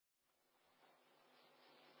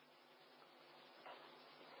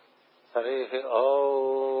హరి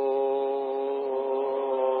ఓం.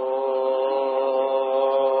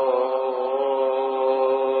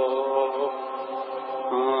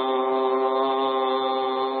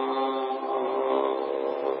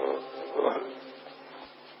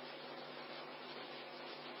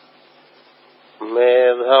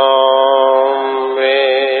 మేధాం మే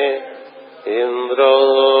ఇంద్రో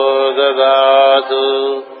దదాతు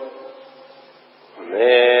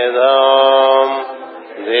మేధాం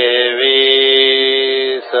దేవీ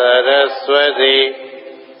సరస్వతి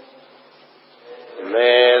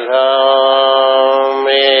మేధాం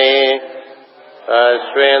మే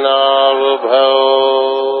అశ్వినావుభౌ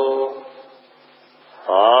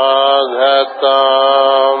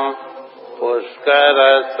ఆధత్తాం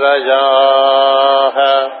పుష్కరస్రజాః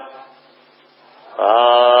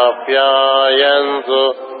ఆప్యాయంతు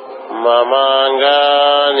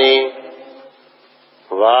మమాంగాని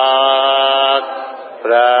walk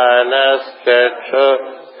ప్రాణశ్చక్షు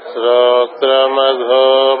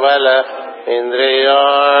శ్రోత్రమఘోబల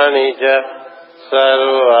ఇంద్రియాణి చ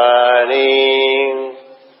సర్వాణి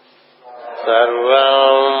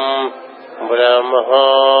సర్వం బ్రహ్మోపనిషదం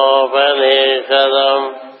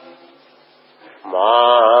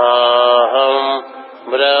మాహం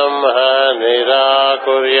బ్రహ్మ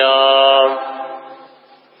నిరాకుర్యాం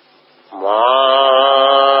మా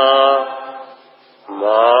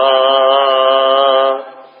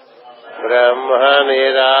బ్రహ్మ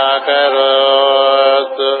నిరాకరోత్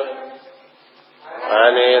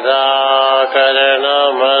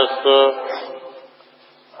అనిరాకరణమస్తు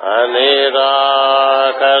అనిరాకరణమస్తు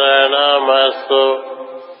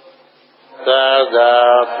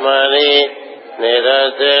తదాత్మని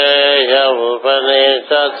నిరతేయ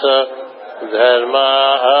ఉపనిషత్సు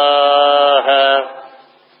ధర్మాః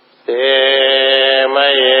తే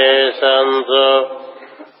మయే సంతు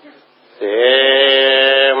తే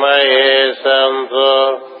మయే సంతు.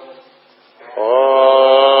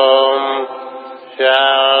 ఓం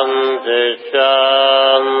శాంతి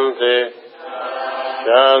శాంతి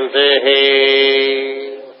శాంతి.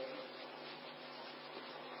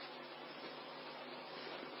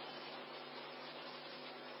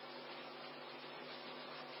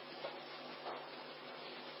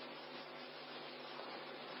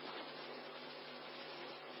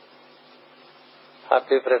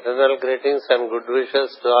 Happy fraternal greetings and good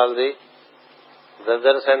wishes to all the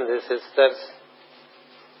brothers and the sisters.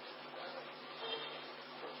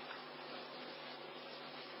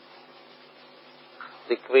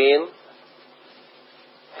 The queen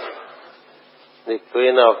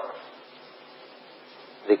of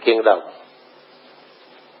the kingdom,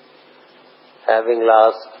 having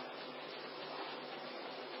lost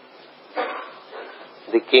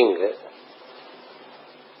the king,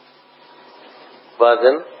 was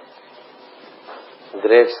in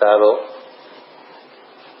great sorrow.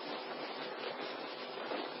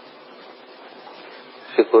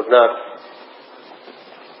 She could not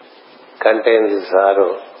contain the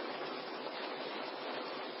sorrow.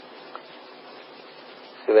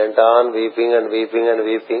 She went on weeping and weeping and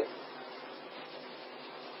weeping,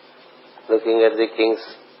 looking at the king's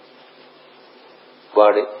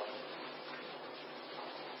body,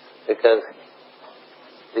 because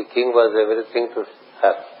the king was everything to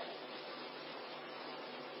her.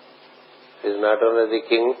 He is not only the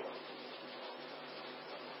king,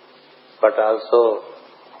 but also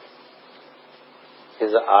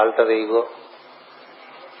his alter ego,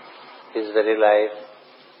 his very life,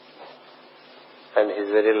 and his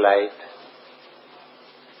very light.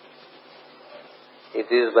 It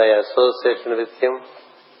is by association with him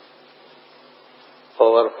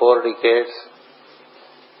over 4 decades,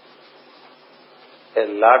 a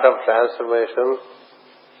lot of transformation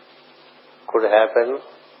could happen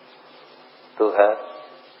to her,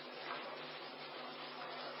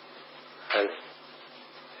 and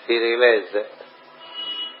she realized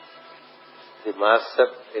the master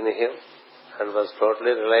in him and was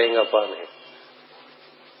totally relying upon him.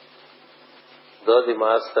 Though the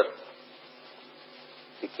master,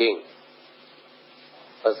 the king,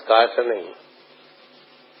 was cautioning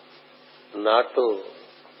not to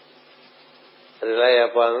rely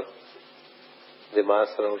upon the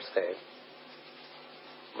master outside,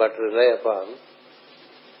 but rely upon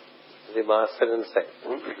the master inside.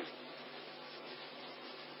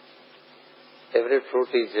 Every true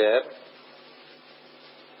teacher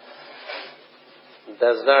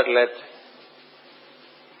does not let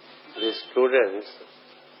the students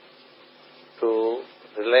to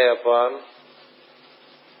rely upon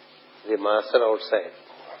the master outside.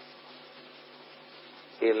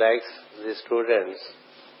 He likes the students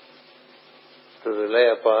to rely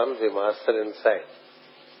upon the master inside.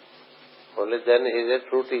 Only then he is a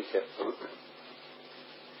true teacher.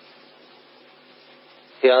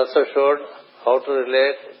 He also showed how to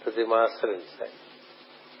relate to the master inside.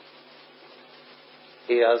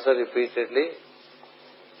 He also repeatedly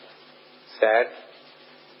sat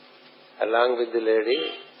along with the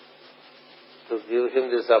lady to give him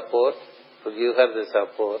the support, to give her the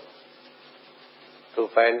support, to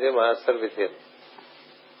find the master within.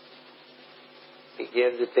 He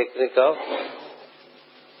gave the technique of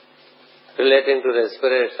relating to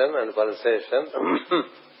respiration and pulsation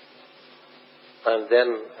and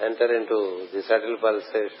then enter into the subtle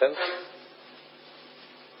pulsation,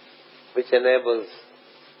 which enables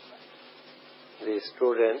the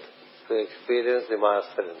student to experience the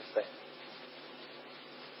master inside.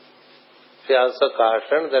 She also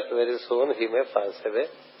cautioned that very soon he may pass away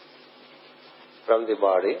from the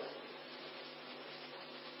body,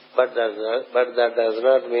 but that does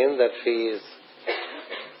not mean that she is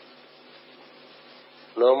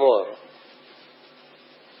no more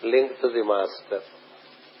linked to the master.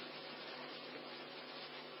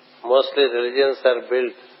 Mostly religions are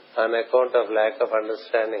built on account of lack of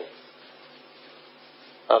understanding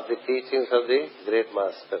of the teachings of the great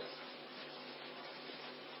masters.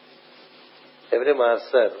 Every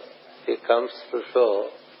master, he comes to show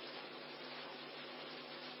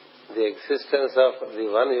the existence of the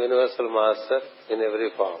one universal master in every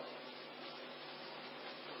form.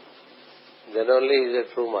 Then only he is a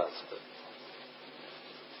true master.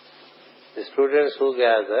 The students who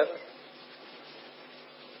gather,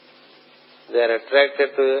 they are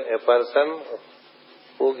attracted to a person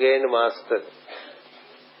who gained mastery.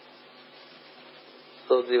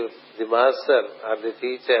 So the master or the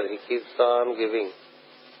teacher, he keeps on giving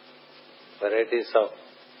varieties of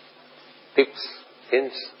tips,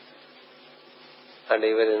 hints, and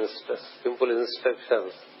even simple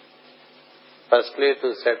instructions. Firstly,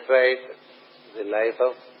 to set right the life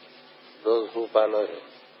of those who follow him.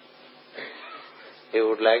 He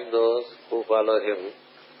would like those who follow him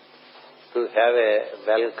to have a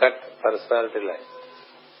well-cut personality life.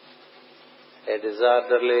 A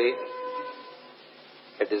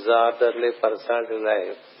disorderly personality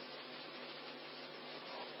life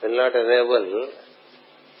will not enable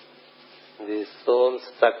the soul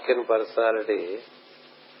stuck in personality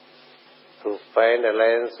to find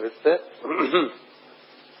alliance with the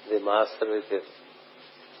master within.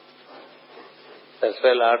 That's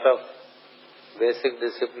why a lot of basic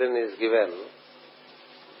discipline is given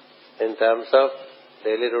in terms of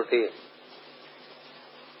daily routine,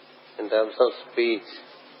 in terms of speech,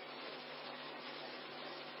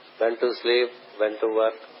 when to sleep, when to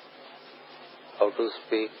work, how to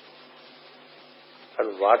speak,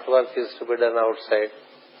 and what work is to be done outside,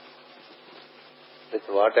 with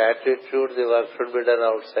what attitude the work should be done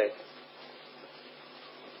outside.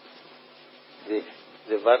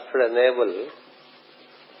 The work should enable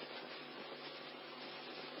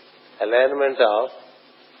alignment of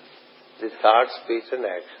the thought, speech and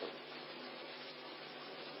action.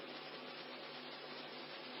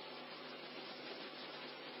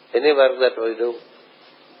 Any work that we do,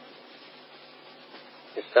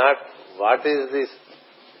 it's not what is this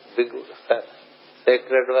big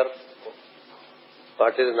sacred work,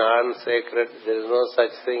 what is non-sacred. There is no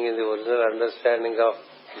such thing in the original understanding of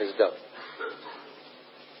wisdom.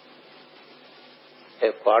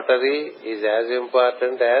 A pottery is as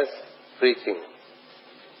important as preaching.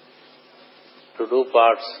 To do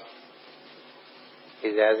pots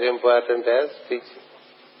is as important as teaching.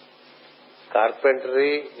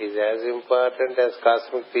 Carpentry is as important as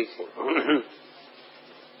cosmic teaching.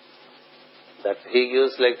 That he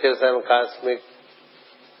gives lectures on cosmic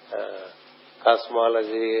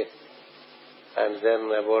cosmology and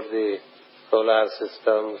then about the solar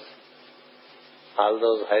systems, all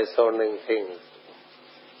those high-sounding things.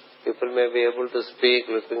 People may be able to speak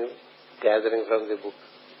gathering from the book.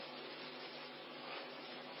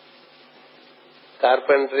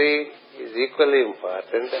 Carpentry is equally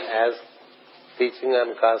important as teaching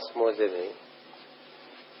on cosmogony.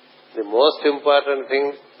 The most important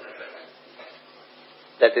thing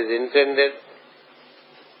that is intended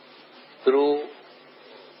through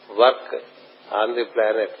work on the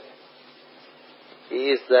planet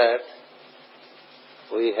is that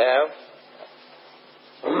we have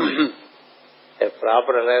a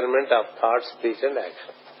proper alignment of thought, speech and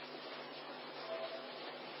action.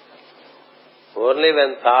 Only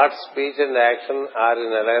when thought, speech and action are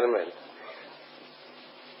in alignment,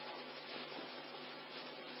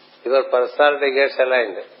 your personality gets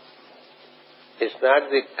aligned. It's not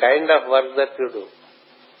the kind of work that you do.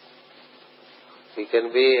 You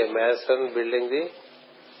can be a mason building the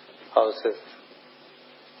houses.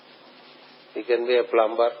 He can be a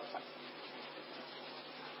plumber.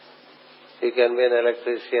 He can be an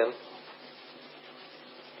electrician.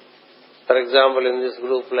 For example, in this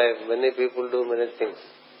group life, many people do many things.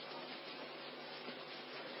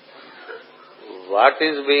 What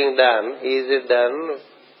is being done? Is it done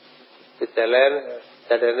with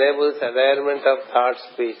that enables alignment of thought,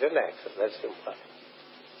 speech and action? That's important.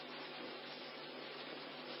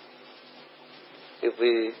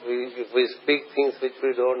 If we speak things which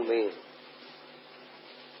we don't mean,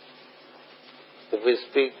 if we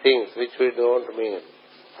speak things which we don't mean,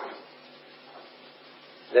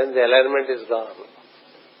 then the alignment is gone.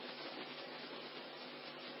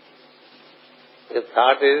 If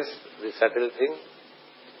thought is the subtle thing,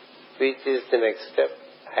 speech is the next step,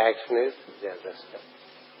 action is the other step.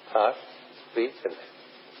 Thought, speech and action.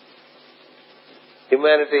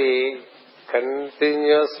 Humanity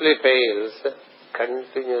continuously fails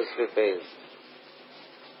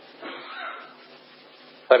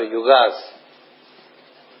for yugas,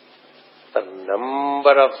 for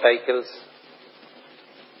number of cycles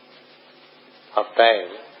of time.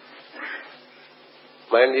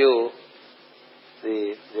 Mind you,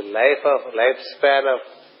 the lifespan of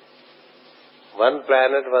one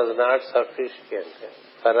planet was not sufficient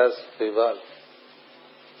for us to evolve.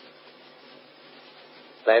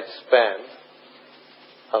 Lifespan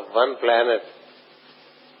of one planet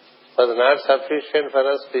was not sufficient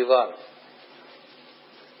for us to evolve.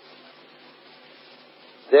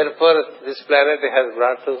 Therefore, this planet has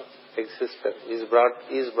brought to existence, is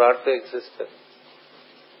brought to existence.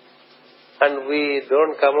 And we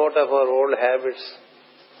don't come out of our old habits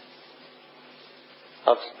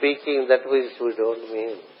of speaking that which we don't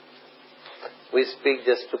mean. We speak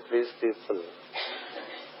just to please people,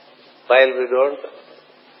 while we don't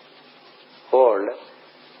hold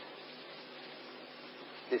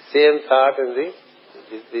the same thought in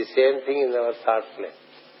the same thing in our thought plane.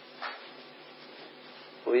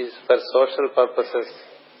 We, for social purposes,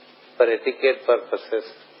 for etiquette purposes,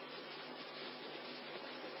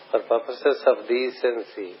 for purposes of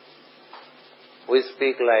decency, we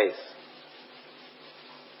speak lies.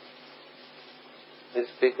 We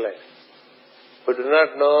speak lies. We do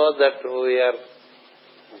not know that we are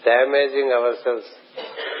damaging ourselves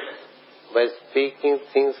by speaking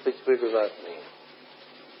things which we do not mean.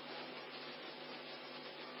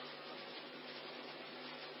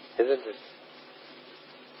 Isn't it?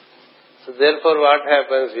 So therefore what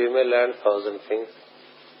happens, we may learn 1,000 things.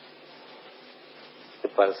 The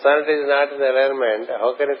personality is not in alignment.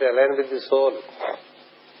 How can it align with the soul?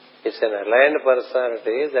 It's an aligned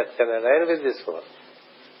personality that can align with the soul.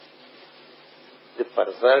 The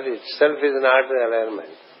personality itself is not in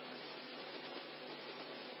alignment.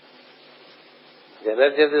 The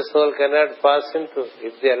energy of the soul cannot pass into.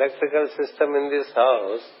 If the electrical system in this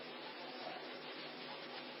house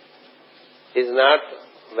is not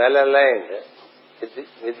well aligned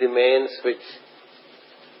with the main switch,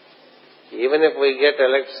 even if we get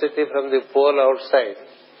electricity from the pole outside,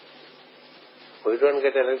 we don't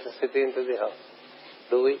get electricity into the house,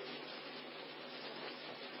 do we?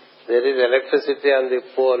 There is electricity on the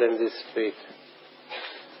pole in the street.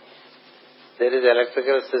 There is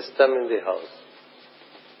electrical system in the house.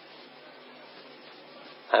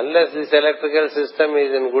 Unless this electrical system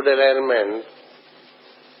is in good alignment,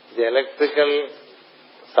 the electrical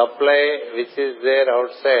supply which is there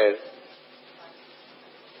outside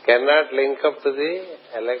cannot link up to the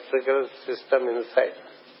electrical system inside.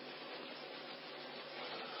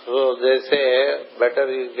 So they say, better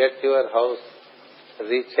you get your house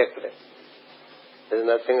rechecked. There is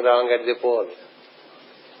nothing wrong at the pole.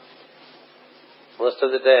 Most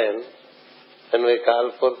of the time, when we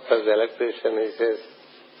call for the electrician, he says,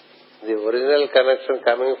 the original connection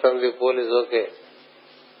coming from the pole is okay.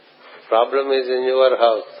 Problem is in your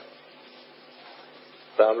house.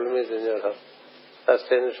 Problem is in your house.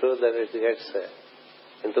 First ensure that it gets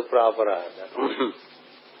into proper order.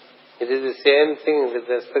 It is the same thing with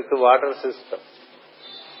respect to water system.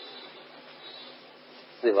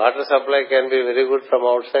 The water supply can be very good from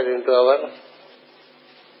outside into our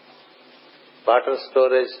water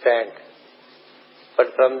storage tank. But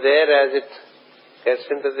from there, as it gets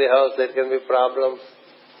into the house, there can be problems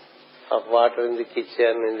of water in the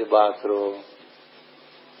kitchen, in the bathroom.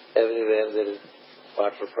 Everywhere there is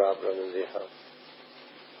water problem in the house.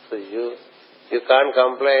 So you can't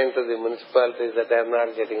complain to the municipalities that I am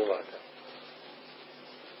not getting water.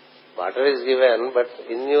 Water is given, but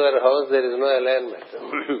in your house there is no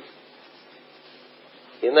alignment.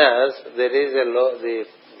 In us, there is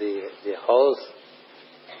the house,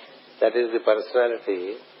 that is the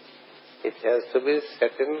personality, it has to be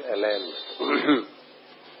set in alignment.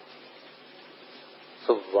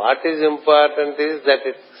 So what is important is that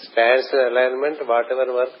it stands in alignment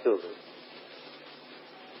whatever work you do.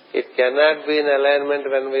 It cannot be in alignment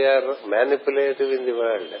when we are manipulative in the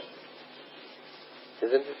world.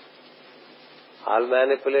 Isn't it? All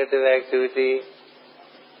manipulative activity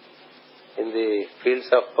in the fields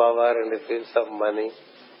of power, in the fields of money,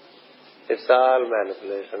 it's all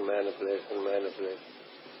manipulation.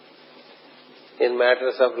 In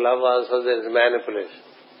matters of love also there is manipulation,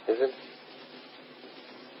 isn't it?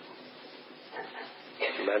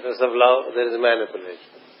 In matters of love there is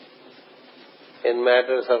manipulation. In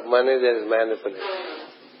matters of money there is manipulation.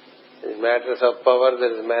 In matters of power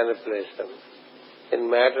there is manipulation. In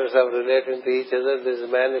matters of relating to each other there is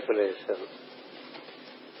manipulation.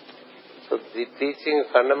 So the teaching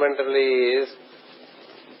fundamentally is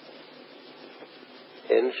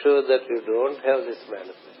ensure that you don't have this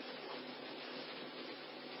manipulation.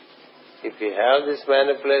 If you have this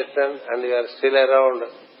manipulation and you are still around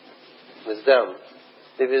wisdom,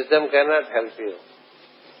 the wisdom cannot help you.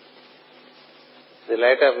 The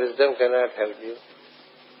light of wisdom cannot help you.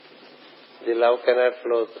 The love cannot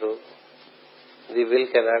flow through. The will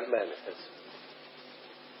cannot manifest.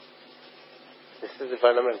 This is the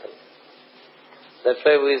fundamental. That's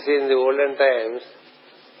why we see in the olden times,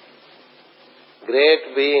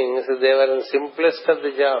 great beings, they were in simplest of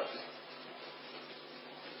the jobs.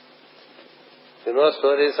 You know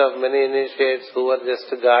stories of many initiates who were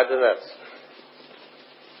just gardeners.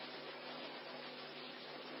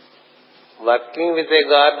 Working with a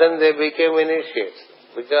garden, they became initiates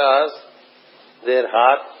because their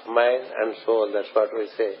heart, mind and soul, that's what we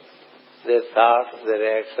say, their thought, their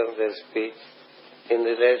action, their speech, in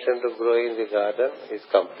relation to growing the garden is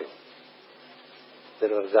complete. There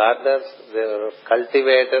were gardeners, there were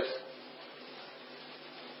cultivators,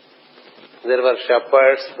 there were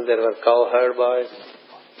shepherds, there were cowherd boys.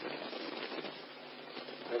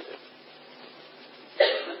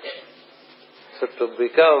 So to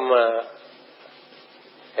become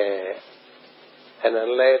an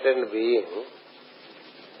enlightened being,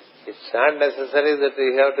 it's not necessary that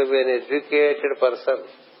you have to be an educated person.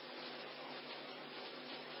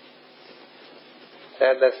 It's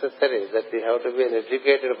not necessary that you have to be an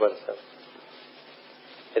educated person.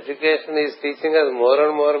 Education is teaching us more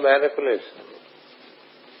and more manipulation.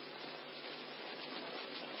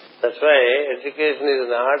 That's why education is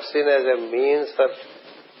not seen as a means for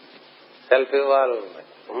self-evolvement.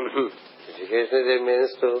 Education is a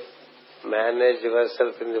means to manage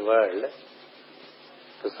yourself in the world,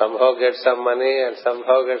 to somehow get some money and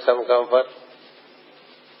somehow get some comfort.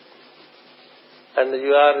 And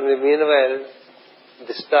you are in the meanwhile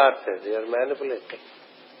distorted, you are manipulated.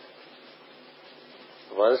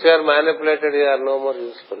 Once you are manipulated, you are no more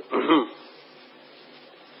useful.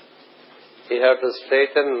 You have to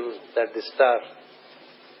straighten that distortion.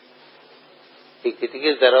 ఈ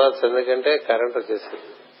కిటికీలు తెరవచ్చు ఎందుకంటే current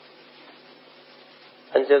వచ్చేసింది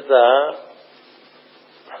అంచేత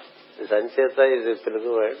సంచేత ఇది Telugu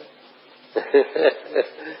word.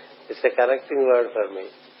 It's a connecting word for me.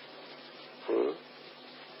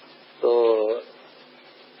 So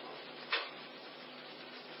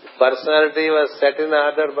personality was set in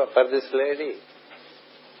order for this lady.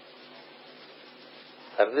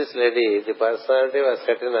 For this lady, the personality was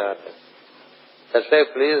set in order. That's why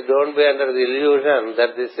please don't be under the illusion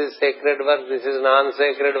that this is sacred work, this is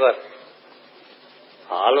non-sacred work.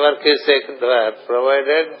 All work is sacred work,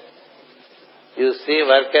 provided you see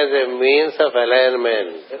work as a means of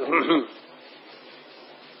alignment.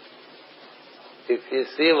 If you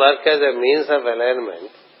see work as a means of alignment,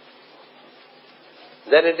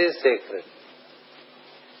 then it is sacred.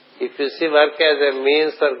 If you see work as a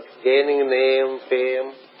means for gaining name, fame,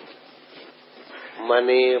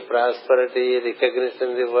 money, prosperity, recognition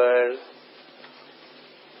in the world,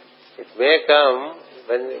 it may come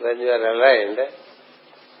when you are aligned,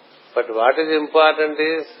 but what is important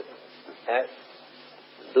is,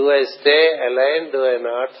 do I stay aligned, do I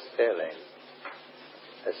not stay aligned?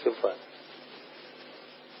 That's important.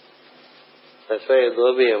 That's why a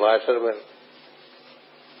dhobi, a washerman,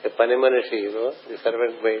 a panimanishi, the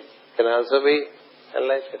servant maid, can also be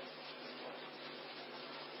enlightened.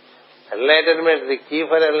 Enlightenment, the key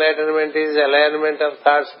for enlightenment is alignment of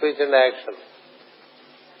thought, speech and action.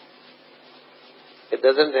 It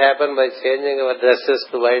doesn't happen by changing our dresses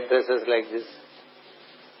to white dresses like this.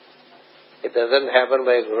 It doesn't happen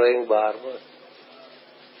by growing barb.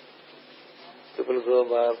 People grow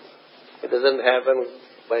barb. It doesn't happen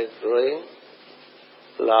by growing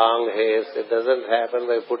long hairs. It doesn't happen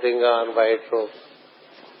by putting on white robes.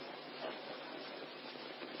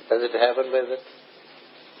 Does it happen by that?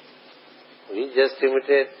 We just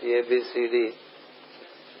imitate ABCD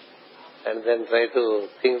and then try to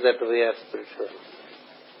think that we are spiritual.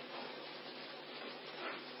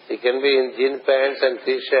 You can be in jean pants and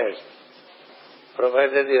t-shirts,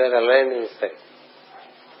 provided you are aligned inside.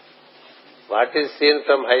 What is seen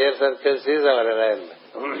from higher circles is our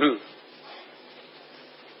alignment.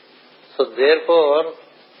 So therefore,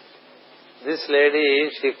 this lady,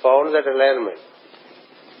 she found that alignment.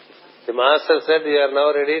 The Master said, you are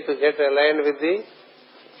now ready to get aligned with the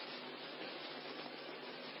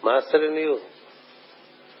Master in you.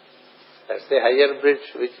 That's the higher bridge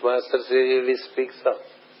which Master Sri speaks of.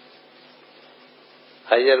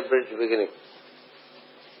 Higher bridge beginning.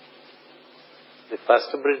 The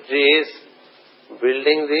first bridge is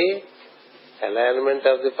building the alignment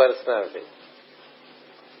of the personality.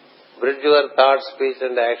 Bridge your thought, speech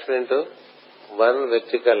and action into one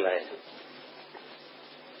vertical line.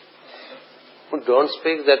 Don't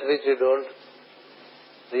speak that which you don't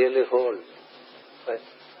really hold. Right?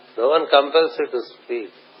 No one compels you to speak.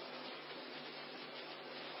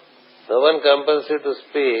 No one compels you to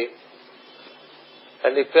speak.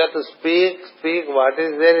 And if you have to speak what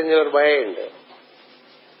is there in your mind.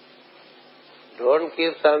 Don't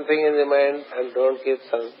keep something in the mind and don't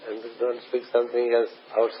speak something else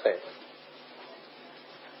outside.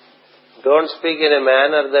 Don't speak in a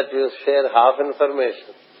manner that you share half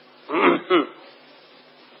information.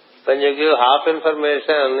 When you give half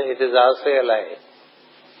information, it is also a lie.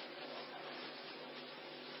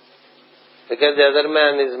 Because the other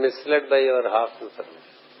man is misled by your half information.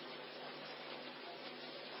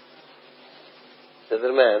 The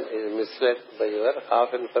other man is misled by your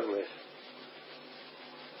half information.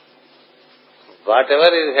 Whatever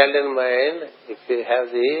is held in mind, if you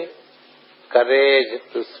have the courage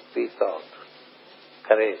to speak out.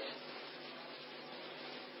 Courage.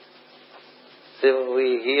 So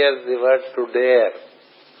we hear the word to dare.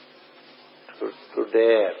 To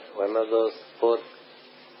dare. One of those 4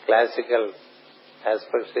 classical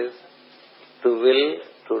aspects is to will,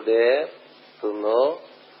 to dare, to know,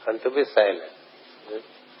 and to be silent.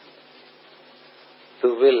 To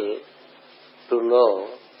will, to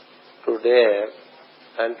know, to dare,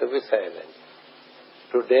 and to be silent.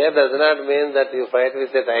 To dare does not mean that you fight with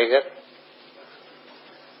a tiger,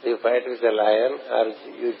 you fight with a lion, or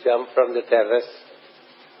you jump from the terrace,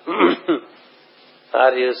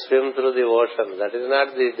 or you swim through the ocean. That is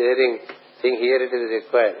not the daring thing here it is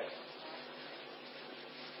required.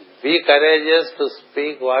 Be courageous to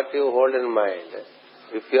speak what you hold in mind,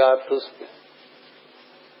 if you are to speak.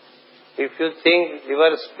 If you think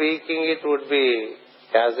your speaking it would be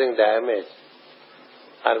causing damage,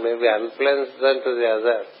 or maybe unpleasant to the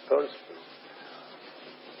other, don't speak.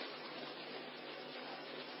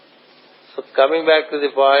 So coming back to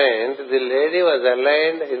the point, the lady was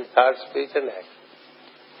aligned in thought, speech and action.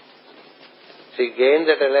 She gained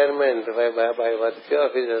that alignment by virtue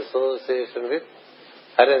of his association with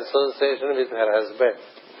her husband,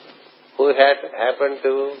 who had happened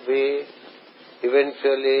to be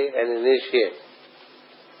eventually an initiate.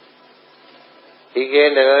 He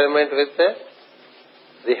gained alignment with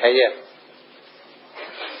the higher.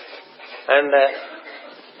 And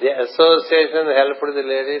the association helped the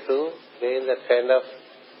lady to gain that kind of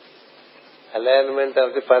alignment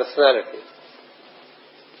of the personality.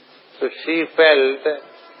 So she felt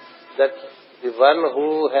that the one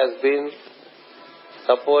who has been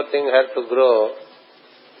supporting her to grow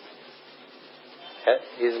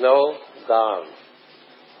is now gone.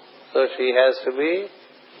 So she has to be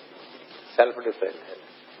self-dependent.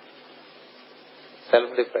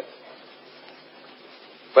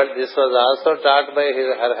 But this was also taught by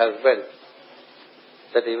her husband,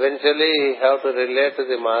 that eventually you have to relate to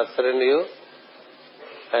the Master in you,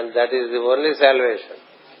 and that is the only salvation.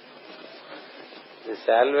 The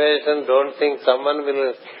salvation, don't think someone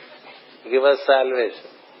will give us salvation.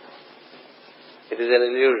 It is an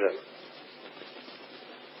illusion.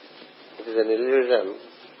 It is an illusion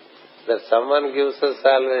that someone gives us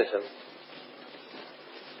salvation.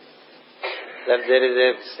 That there is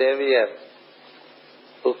a Savior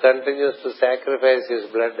who continues to sacrifice his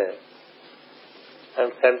blood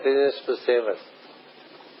and continues to save us.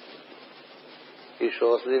 He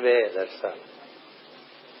shows the way, that's all.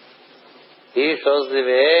 He shows the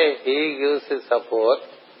way, he gives his support,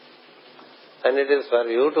 and it is for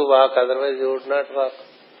you to walk, otherwise you would not walk.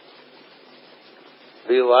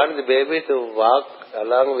 Do you want the baby to walk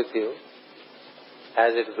along with you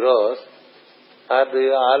as it grows, or do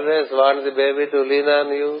you always want the baby to lean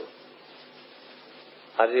on you?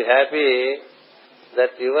 Are you happy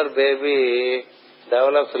that your baby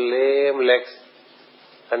develops lame legs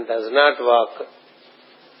and does not walk?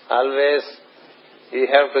 Always you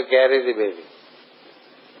have to carry the baby.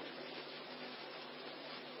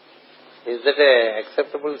 Is that a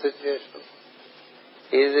acceptable situation?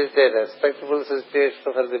 Is it a respectable situation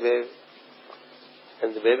for the baby?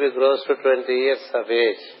 And the baby grows to 20 years of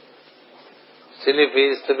age. Still if he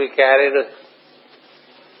is to be carried,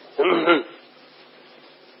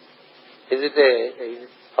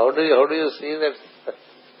 how do you see that?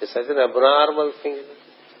 It's such an abnormal thing.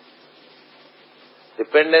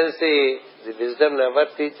 Dependency, the wisdom never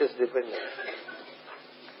teaches dependence.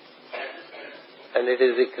 And it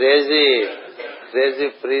is the crazy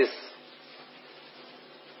priests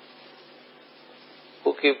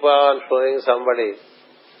who keep on showing somebody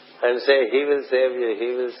and say, he will save you,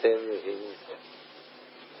 he will save you, he will save you.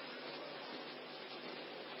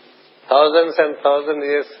 Thousands and thousands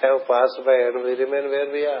years have passed by and we remain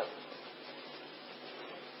where we are.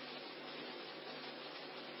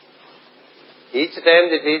 Each time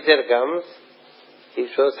the teacher comes, he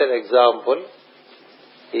shows an example,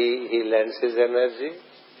 he lends his energy,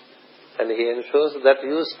 and he ensures that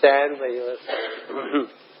you stand by yourself.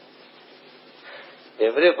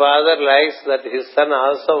 Every father likes that his son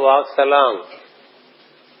also walks along.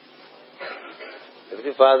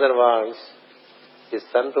 Every father wants his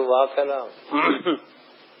son to walk along.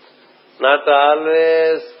 Not to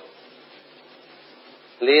always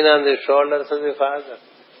lean on the shoulders of the father.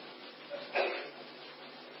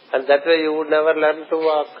 And that way you would never learn to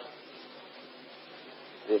walk.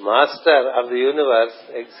 The master of the universe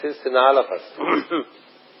exists in all of us.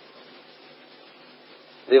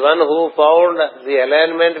 The one who found the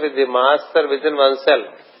alignment with the master within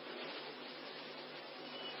oneself,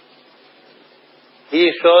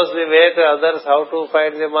 he shows the way to others how to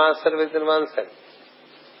find the master within oneself.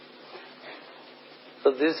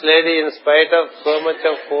 So this lady, in spite of so much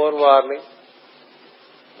of forewarning,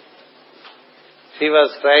 she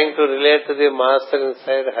was trying to relate to the master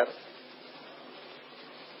inside her.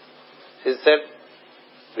 She said,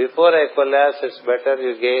 before I collapse, it's better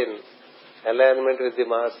you gain alignment with the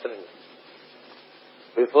master.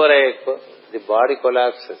 Before the body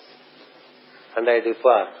collapses and I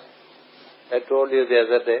depart. I told you the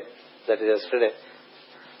other day, that is yesterday,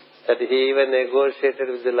 that he even negotiated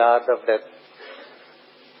with the Lord of Death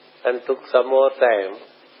and took some more time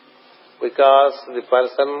because the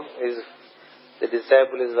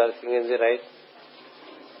disciple is working in the right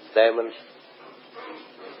dimension.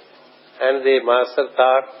 And the master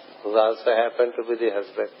thought, who also happened to be the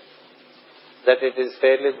husband, that it is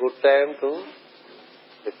fairly good time to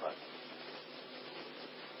depart.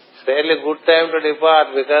 It's fairly good time to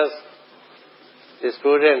depart because the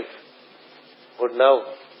student would now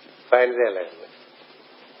find the alignment.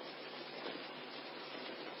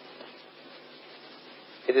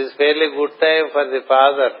 It is fairly good time for the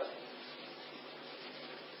father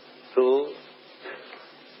to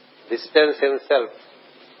distance himself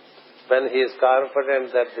when he is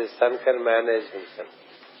confident that the son can manage himself.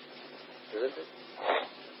 Isn't it?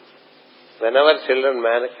 Whenever children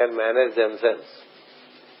can manage themselves,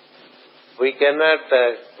 we cannot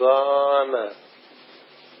go on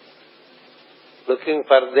looking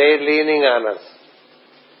for their leaning on us.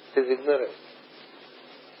 It is ignorance.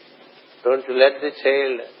 Don't let the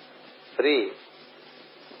child free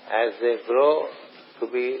as they grow to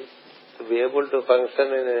be able to function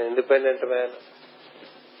in an independent manner.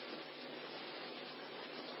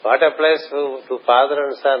 What applies to father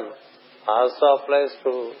and son also applies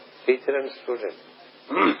to teacher and student.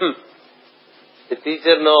 The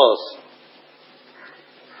teacher knows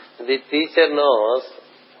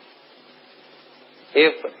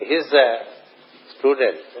if his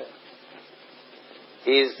student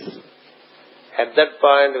is at that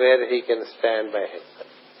point where he can stand by himself.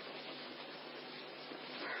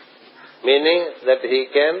 Meaning that he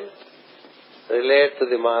can relate to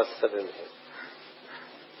the master in him.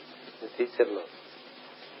 The teacher knows.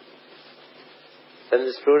 When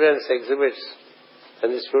the student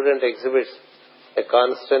exhibits a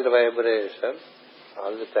constant vibration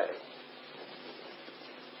all the time,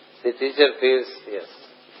 the teacher feels, yes,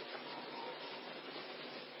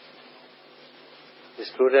 the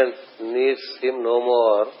student needs him no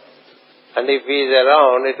more, and if he is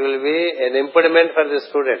around, it will be an impediment for the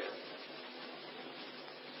student.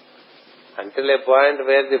 Until a point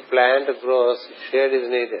where the plant grows, shade is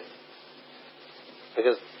needed.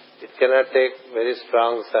 Because it cannot take very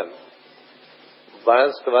strong sun.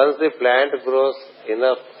 Once the plant grows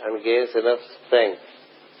enough and gains enough strength,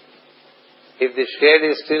 if the shade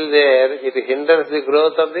is still there, it hinders the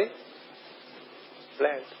growth of the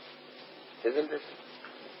plant. Isn't it?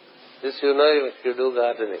 This you know if you do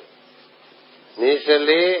gardening.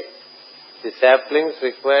 Initially, the saplings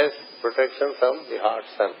require protection from the hot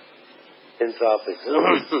sun in tropics.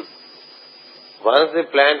 Once the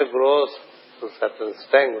plant grows to certain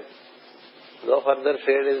strength, no further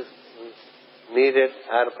shade is needed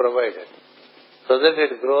or provided, so that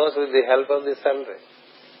it grows with the help of the sun ray.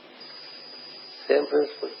 Same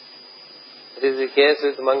principle. It is the case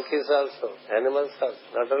with monkeys also, animals also,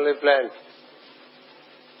 not only plants.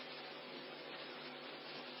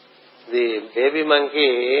 The baby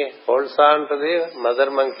monkey holds on to the mother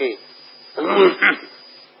monkey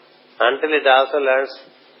until it also learns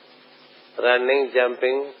running,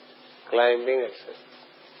 jumping, climbing, etc.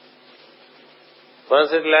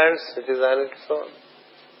 Once it learns, it is on its own.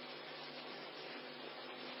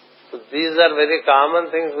 So these are very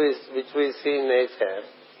common things which we see in nature,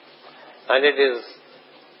 and it is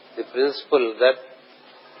the principle that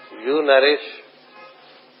you nourish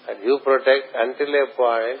and you protect until a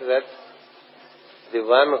point that the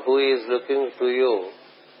one who is looking to you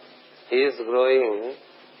is growing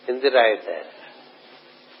in the right direction.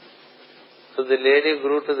 So the lady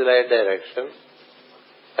grew to the right direction,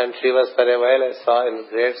 and she was for a while, I saw, in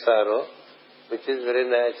great sorrow, which is very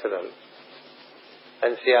natural.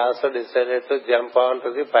 And she also decided to jump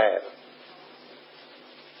onto the fire.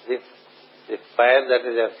 The fire that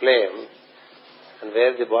is a flame, and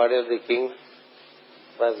where the body of the king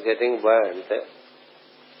was getting burnt,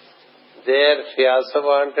 there she also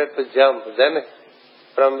wanted to jump. Then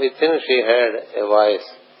from within she heard a voice.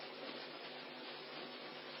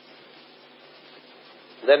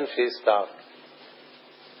 Then she stopped.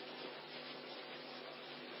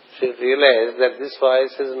 She realized that this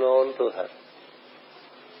voice is known to her.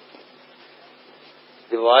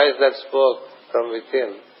 The voice that spoke from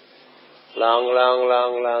within, long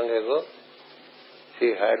ago, she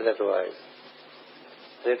heard that voice.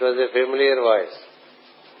 It was a familiar voice.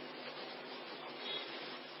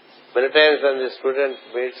 Many times when the student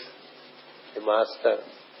meets the master,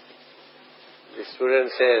 the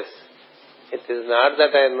student says, "It is not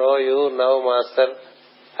that I know you now, master.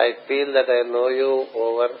 I feel that I know you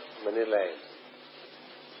over many lives."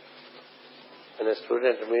 When a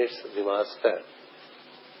student meets the master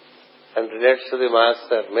and relates to the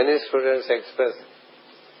master, many students express,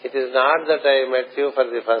 "It is not that I met you for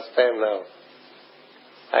the first time now.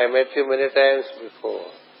 I met you many times before."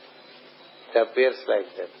 It appears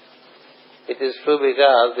like that. It is true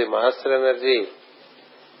because the master energy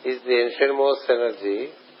is the ancient-most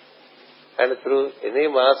energy, and through any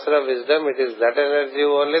master of wisdom, it is that energy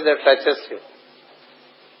only that touches you.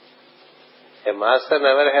 A master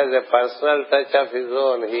never has a personal touch of his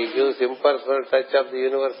own. He gives impersonal touch of the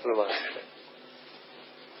universal master.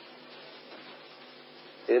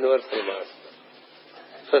 Universal master.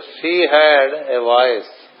 So she heard a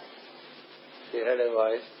voice. She heard a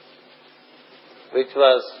voice which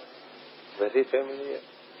was very familiar.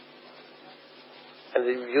 And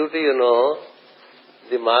the beauty,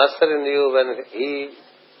 the master in you, when he,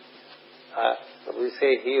 we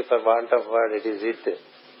say he for want of word, it is it.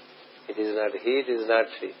 It is not he, it is not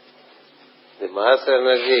she. The master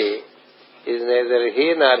energy is neither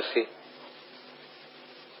he nor she.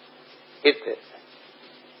 It.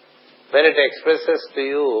 When it expresses to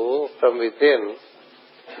you from within,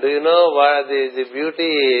 do you know what the beauty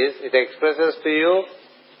is? It expresses to you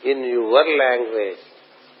in your language.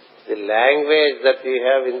 The language that you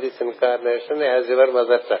have in this incarnation as your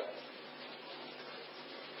mother tongue.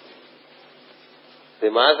 The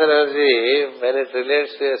master energy, when it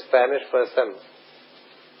relates to a Spanish person,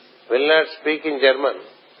 will not speak in German.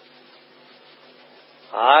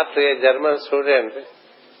 Or to a German student,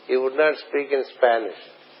 he would not speak in Spanish.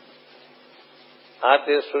 Or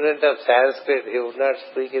to a student of Sanskrit, he would not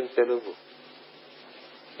speak in Telugu.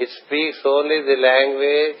 It speaks only the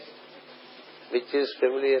language which is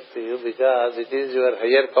familiar to you because it is your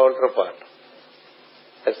higher counterpart.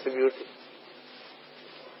 That's the beauty.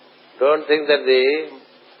 Don't think that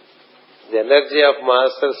the energy of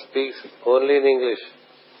master speaks only in English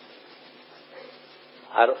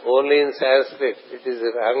or only in Sanskrit. It is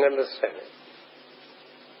a wrong understanding.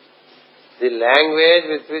 The language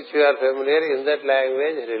with which you are familiar, in that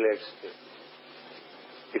language he relates to you.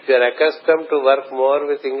 If you are accustomed to work more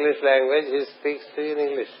with English language, he speaks to you in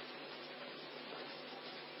English.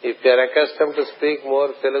 If you are accustomed to speak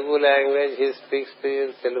more Telugu language, he speaks to you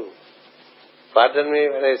in Telugu. Pardon me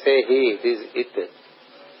when I say he, it is it.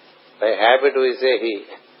 By habit we say he.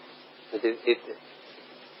 It is it.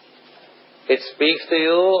 It speaks to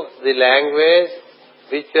you the language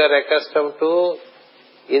which you are accustomed to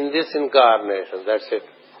in this incarnation. That's it.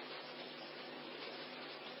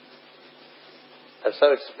 That's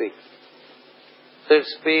how it speaks. So it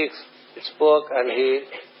speaks, it spoke, and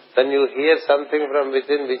when you hear something from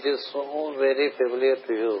within which is so very familiar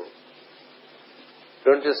to you,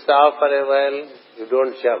 Don't you stop for a while? You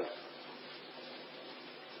don't jump.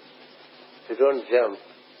 You don't jump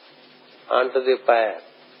onto the pyre.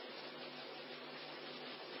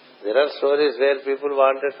 There are stories where people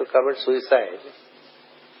wanted to commit suicide,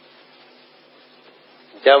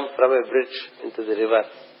 jump from a bridge into the river,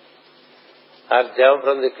 or jump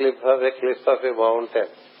from the cliff of a mountain.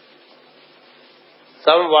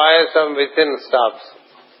 Some voice from within stops.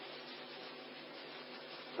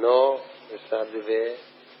 No, it's not the way.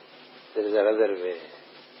 There is another way.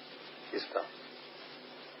 He stops.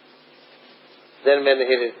 Then when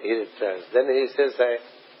he returns, then he says,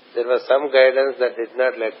 there was some guidance that did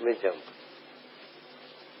not let me jump.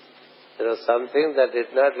 There was something that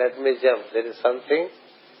did not let me jump. There is something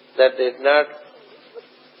that did not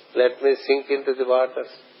let me sink into the waters.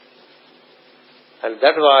 And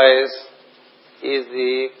that voice is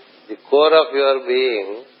the core of your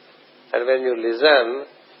being. And when you listen,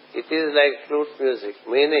 it is like flute music,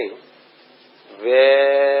 meaning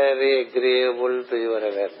very agreeable to your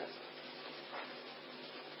awareness.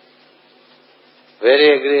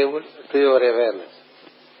 Very agreeable to your awareness.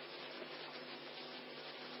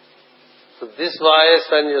 So this voice,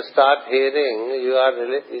 when you start hearing,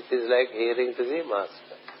 it is like hearing to the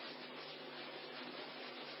Master.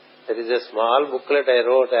 There is a small booklet I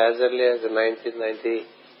wrote as early as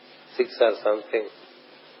 1996 or something,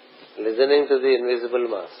 listening to the Invisible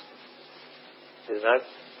Master. It is not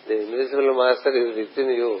the Invisible Master is within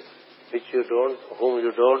you, whom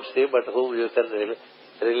you don't see, but whom you can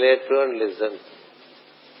relate to and listen.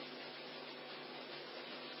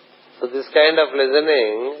 So this kind of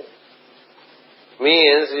listening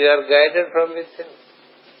means you are guided from within.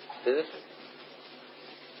 Isn't it?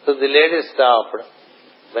 So the lady stopped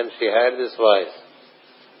when she heard this voice.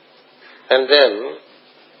 And then,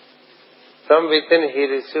 from within he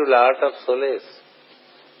received a lot of solace.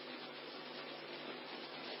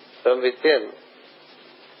 From within,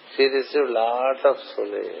 she received a lot of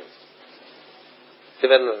solace. See,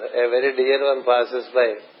 when a very dear one passes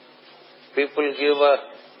by, people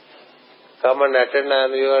come and attend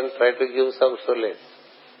on you and try to give some solace.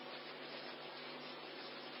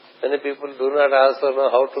 Many people do not also know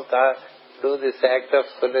how to do this act of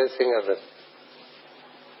solacing others.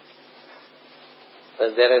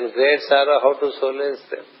 When they are in great sorrow, how to solace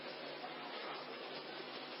them.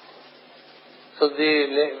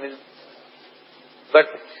 But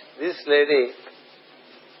this lady,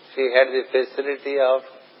 she had the facility of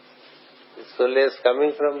the solace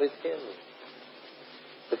coming from within.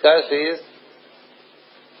 Because she is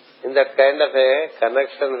in that kind of a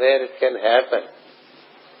connection where it can happen,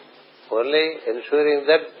 only ensuring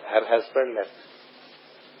that her husband left.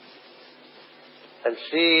 And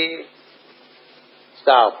she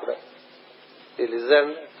stopped. She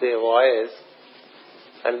listened to a voice,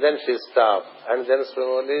 and then she stopped. And then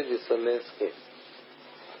slowly the solace came.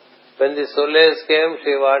 When the solace came,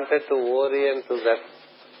 she wanted to orient to that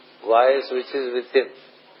voice which is within.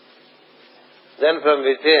 Then from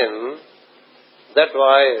within, that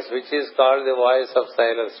voice, which is called the voice of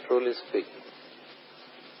silence, truly speaking.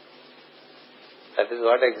 That is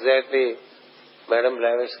what exactly Madame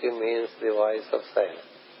Blavatsky means, the voice of silence.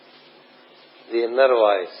 The inner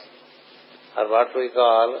voice, or what we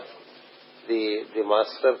call the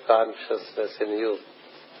master consciousness in you,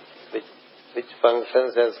 which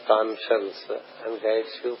functions as conscience and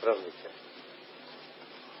guides you from within.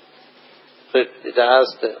 So it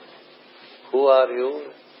asked, who are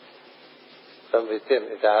you? From within,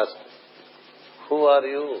 it asked, who are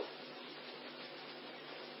you?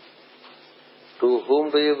 To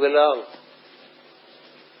whom do you belong?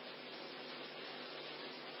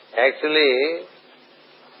 Actually,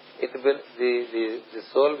 the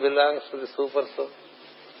soul belongs to the super soul.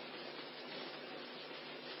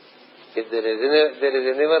 If there is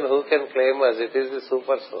anyone who can claim us, it is the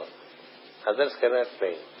super soul. Others cannot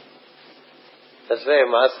claim. That's why a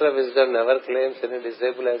master of wisdom never claims any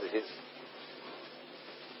disciple as his.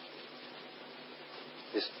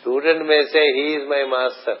 The student may say, he is my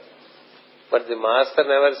master. But the master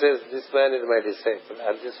never says, this man is my disciple,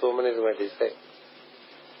 or this woman is my disciple.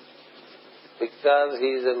 Because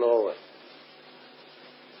he is a knower.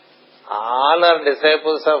 All are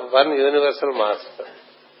disciples of one universal master.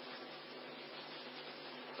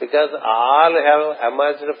 Because all have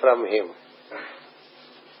emerged from him.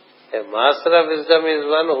 A master of wisdom is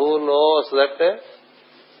one who knows that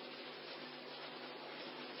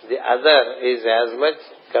the other is as much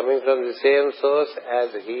coming from the same source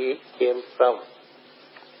as he came from.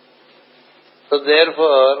 So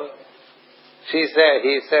therefore, he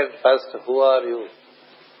said first, who are you?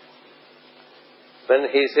 When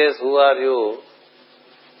he says, who are you?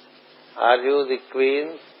 Are you the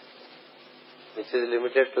queen, which is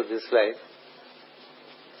limited to this life?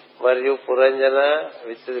 Were you Puranjana,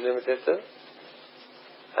 which is limited to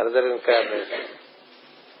another incarnation?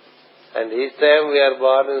 And each time we are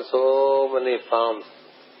born in so many forms.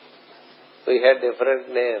 We had different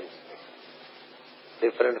names,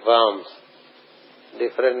 different forms,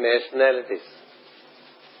 different nationalities,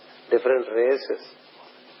 different races,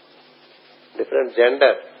 different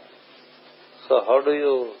gender. So how do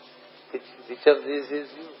you, which of these is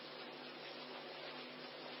you?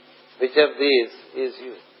 Which of these is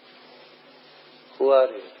you? Who are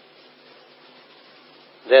you?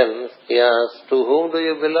 Then he asks, to whom do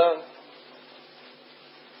you belong?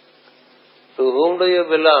 To whom do you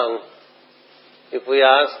belong? If we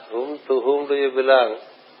ask to whom do you belong,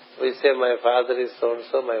 we say my father is so and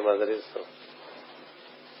so, my mother is so.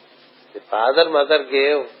 The father, mother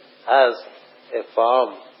gave us a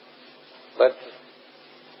form, but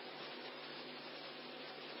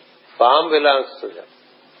form belongs to them.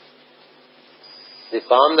 The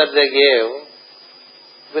form that they gave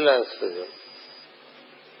belongs to them,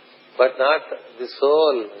 but not the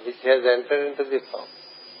soul which has entered into the form.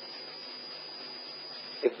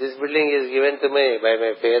 If this building is given to me by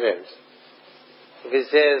my parents, if he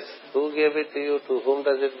says, who gave it to you, to whom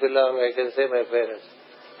does it belong, I can say my parents.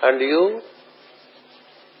 And you?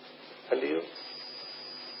 And you?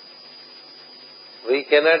 We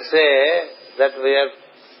cannot say that we are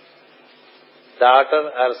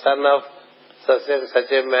daughter or son of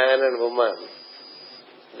such a man and woman.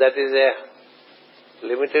 That is a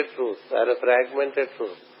limited truth or a fragmented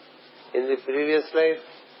truth. In the previous life,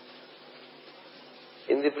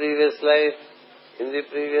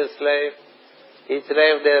 each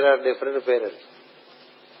life there are different parents.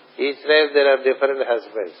 Each life there are different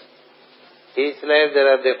husbands. Each life there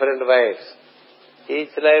are different wives.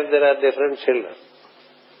 Each life there are different children.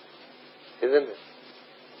 Isn't it?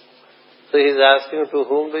 So he is asking, to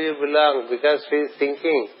whom do you belong? Because she is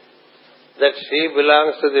thinking that she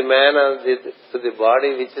belongs to the man to the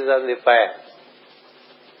body which is on the fire.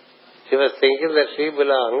 She was thinking that she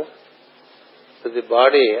belongs to the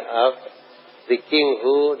body of the king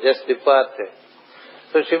who just departed.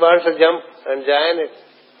 So she wants to jump and join it.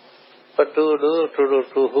 But to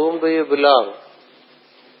whom do you belong?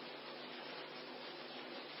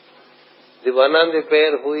 The one on the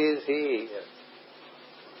pair, who is he?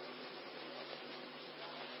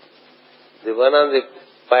 The one on the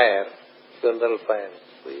fire, funeral fire,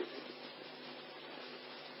 who is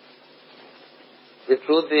he? The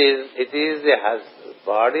truth is, it is the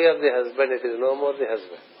body of the husband, it is no more the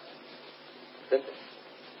husband. Isn't it?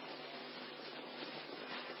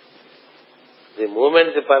 The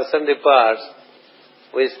moment the person departs,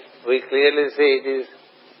 we clearly say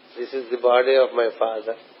this is the body of my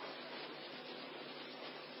father.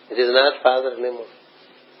 It is not father anymore.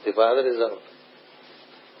 The father is out.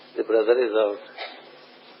 The brother is out.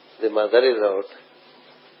 The mother is out.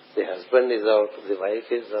 The husband is out. The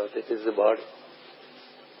wife is out. It is the body.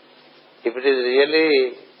 If it is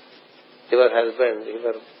really your husband,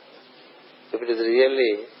 if it is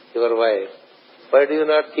really your wife, why do you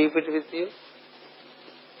not keep it with you?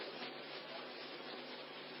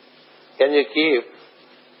 Can you keep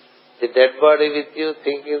the dead body with you,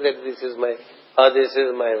 thinking that this is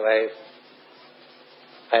my wife?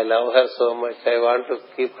 I love her so much, I want to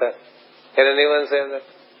keep her. Can anyone say that?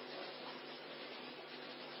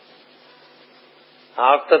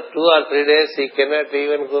 After 2 or 3 days, he cannot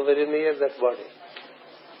even go very near that body.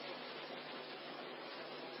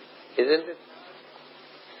 Isn't it?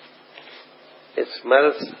 It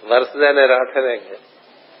smells worse than a rotten egg.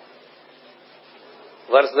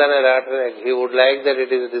 Worse than a rotten egg. He would like that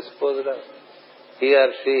it is disposed of. He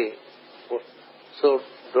or she. So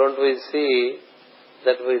don't we see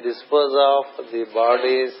that we dispose of the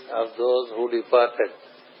bodies of those who departed,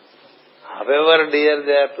 however dear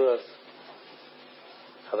they are to us.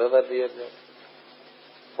 However dear they are.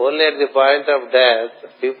 Only at the point of death,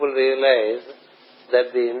 people realize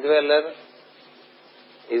that the indweller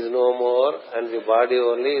is no more and the body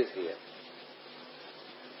only is here.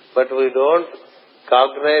 But we don't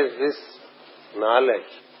cognize this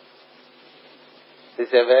knowledge, this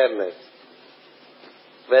awareness,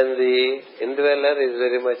 when the indweller is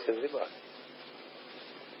very much in the body.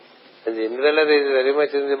 When the indweller is very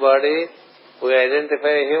much in the body, we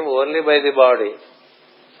identify him only by the body.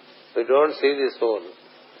 We don't see the soul.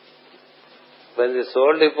 When the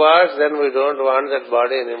soul departs, then we don't want that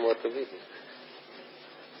body anymore to be here.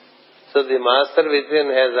 So the master within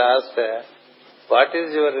has asked, what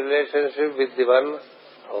is your relationship with the one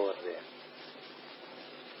over there?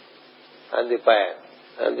 On the pyre,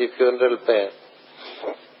 on the funeral pyre.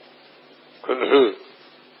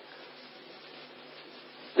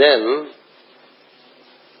 Then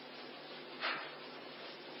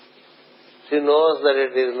she knows that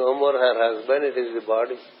it is no more her husband, it is the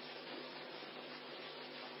body.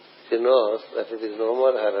 She knows that it is no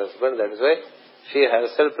more her husband. That is why she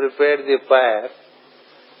herself prepared the fire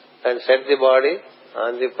and set the body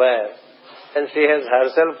on the fire. And she has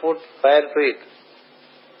herself put fire to it.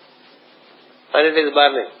 And it is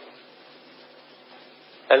burning.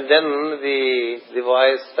 And then the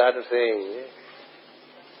voice started saying,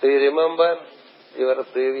 do you remember your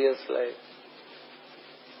previous life?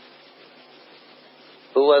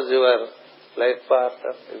 Who was your life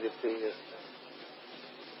partner in the previous life?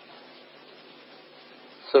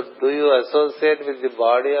 So do you associate with the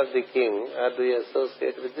body of the king or do you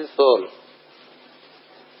associate with the soul?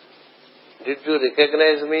 Did you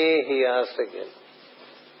recognize me? He asked again.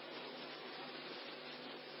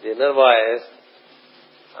 The inner voice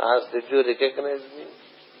asked, did you recognize me?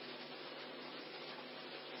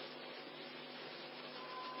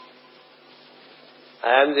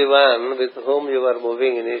 I am the one with whom you were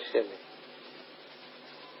moving initially.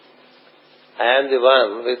 I am the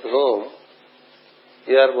one with whom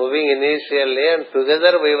you are moving initially, and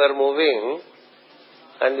together we were moving,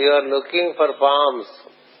 and you are looking for forms.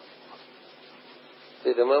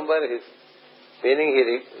 You remember his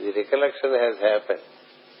meaning, the recollection has happened.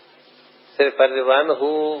 So for the one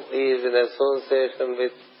who is in association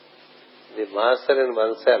with the master in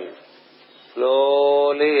oneself,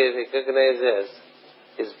 slowly he recognizes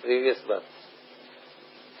his previous birth.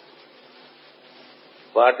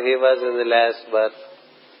 What he was in the last birth,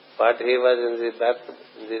 what he was in the birth,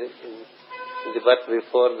 in the birth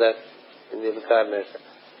before that, in the incarnation.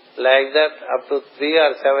 Like that, up to 3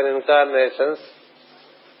 or 7 incarnations,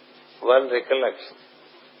 one recollection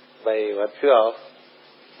by virtue of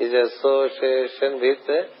his association with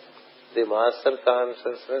the master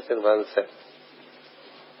consciousness in oneself.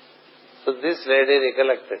 So this lady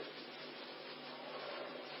recollected.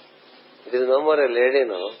 It is no more a lady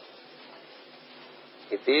now.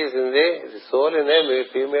 It is in the soul in a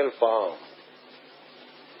female form.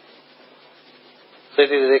 So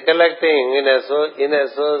it is recollecting in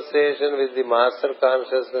association with the master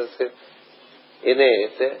consciousness in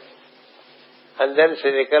it, and then she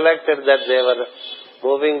recollected that they were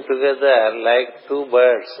moving together like two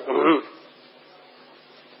birds,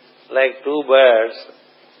 like two birds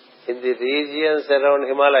in the regions around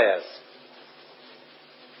Himalayas.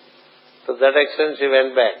 To that extent she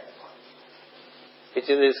went back, which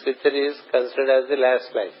in the scripture is considered as the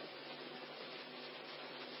last life.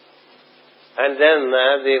 And then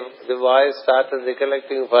the voice started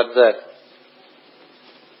recollecting further.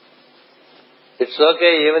 It's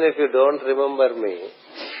okay even if you don't remember me.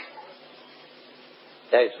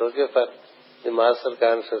 Yeah, it's okay for the master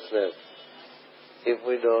consciousness if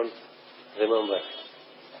we don't remember.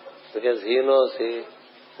 Because he knows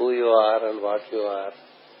who you are and what you are.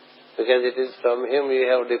 Because it is from him you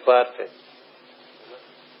have departed.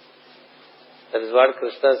 That is what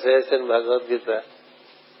Krishna says in Bhagavad Gita.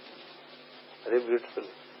 Very beautiful.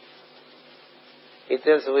 He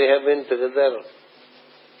tells we have been together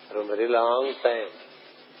for a very long time.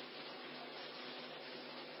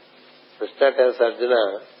 Krishna tells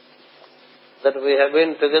Arjuna that we have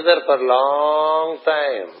been together for a long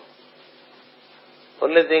time.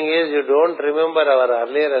 Only thing is you don't remember our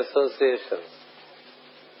earlier associations.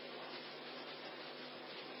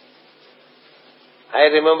 I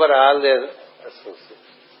remember all their associations.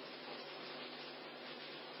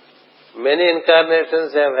 Many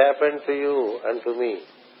incarnations have happened to you and to me.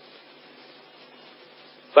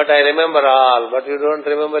 But I remember all, but you don't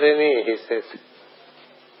remember any, he says.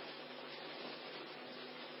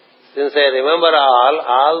 Since I remember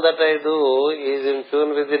all that I do is in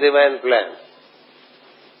tune with the divine plan.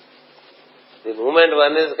 The moment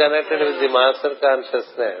one is connected with the master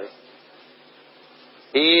consciousness,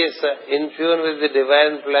 he is in tune with the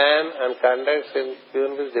divine plan and conducts in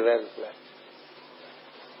tune with divine plan.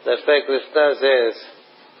 That's why Krishna says,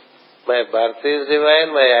 my birth is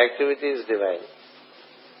divine, my activity is divine.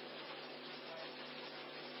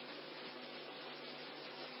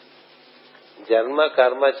 Janma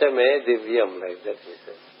karma cha me divyam, like that he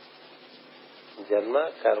says. Janma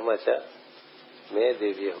karma cha me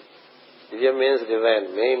divyam. Divyam means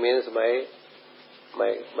divine. Me means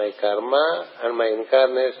my karma and my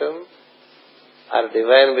incarnation are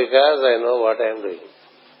divine because I know what I am doing.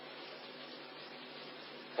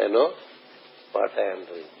 I know what I am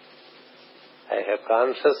doing. I have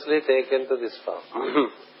consciously taken to this form.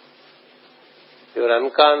 You are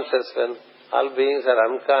unconscious when all beings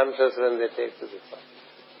are unconscious when they take to this form.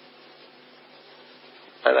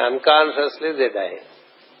 and unconsciously they die.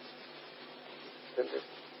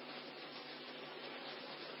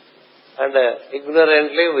 And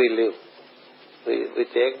ignorantly we live. We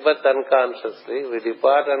take birth unconsciously, we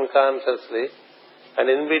depart unconsciously, and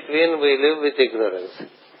in between we live with ignorance.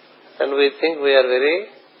 And we think we are very,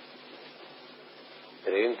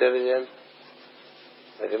 very intelligent,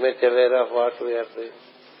 very much aware of what we are doing.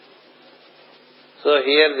 So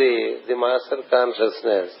here the master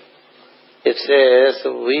consciousness, it says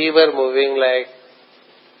we were moving like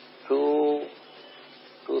two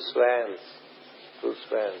swans,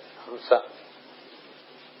 Hamsa.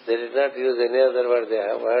 They did not use any other word.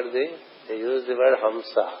 They used the word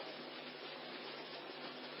Hamsa.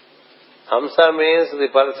 Hamsa means the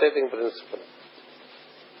pulsating principle.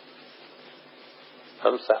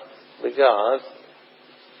 Hamsa. Because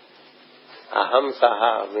Aham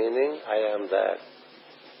Saha, meaning I am that.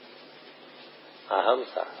 Aham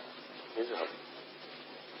Saha is Ham.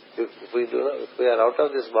 If we are out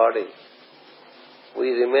of this body, we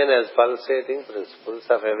remain as pulsating principles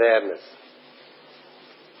of awareness.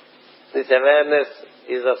 This awareness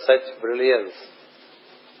is of such brilliance.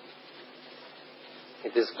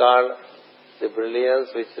 It is called the brilliance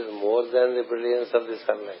which is more than the brilliance of the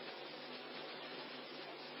sunlight.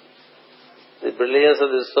 The brilliance of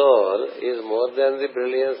the soul is more than the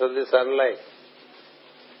brilliance of the sunlight.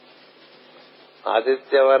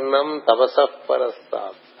 Aditya Varnam Tapasah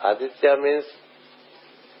Parastat. Aditya means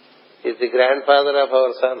is the grandfather of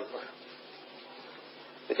our sun.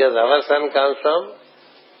 Because our sun comes from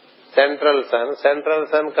central sun. Central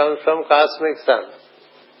sun comes from cosmic sun.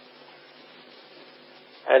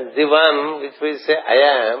 And the one which we say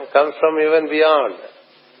I am comes from even beyond.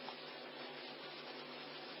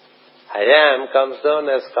 I am comes down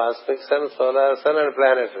as cosmic sun, solar sun and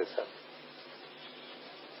planetary sun.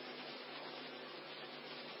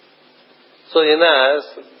 So in us,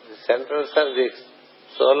 the central sun,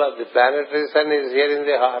 the planetary sun is here in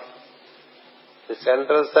the heart. The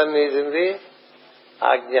central sun is in the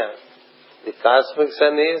Ajna. The cosmic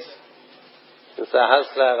sun is in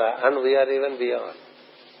Sahasrara, and we are even beyond.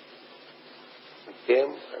 It came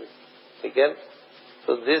and began.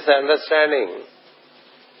 So this understanding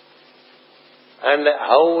and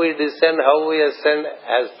how we descend, how we ascend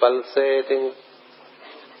as pulsating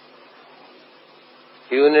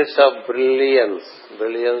units of brilliance.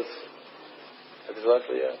 Brilliance, that is what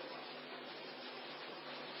we are.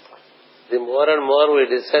 The more and more we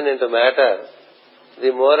descend into matter,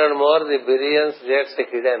 the more and more the brilliance gets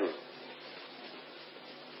hidden.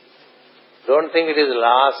 Don't think it is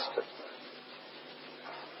lost.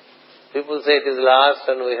 People say it is lost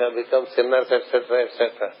and we have become sinners, etc.,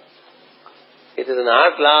 etc. It is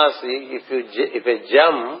not lost. If a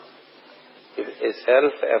gem, a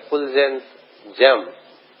self-effulgent gem,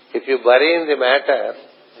 if you bury in the matter,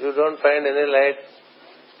 you don't find any light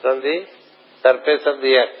from the surface of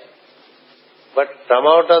the earth. But from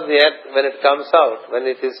out of the earth, when it comes out, when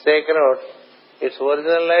it is taken out, its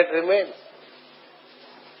original light remains.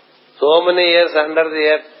 So many years under the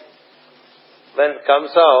earth, when it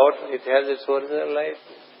comes out, it has its original light.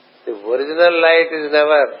 The original light is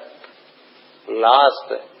never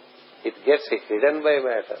lost. It gets hidden by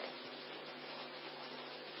matter.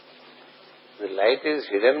 The light is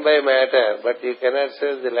hidden by matter, but you cannot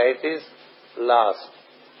say the light is lost.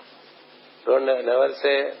 Never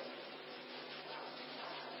say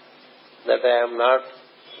that I am not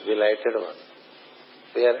the lighted one.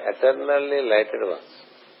 We are eternally lighted ones.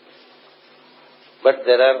 But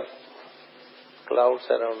there are clouds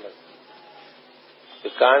around us.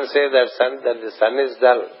 You can't say that the sun is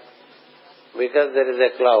dull because there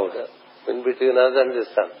is a cloud in between us and the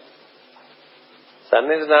sun. Sun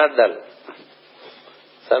is not dull.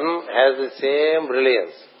 Sun has the same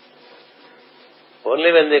brilliance.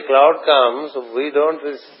 Only when the cloud comes, we don't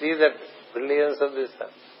see that brilliance of the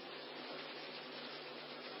sun.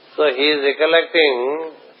 So he is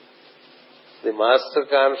recollecting, the master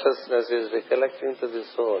consciousness is recollecting to the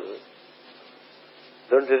soul.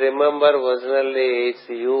 Don't you remember originally it's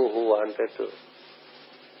you who wanted to.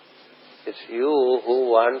 It's you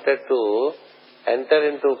who wanted to enter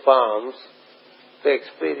into forms to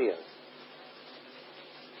experience.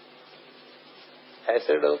 I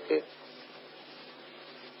said, okay.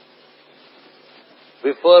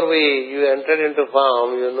 Before you entered into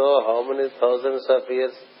form, you know how many thousands of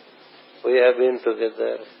years we have been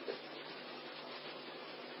together.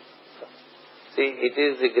 See, it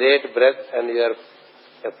is the great breath and you are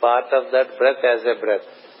a part of that breath as a breath.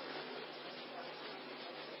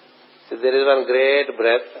 See, there is one great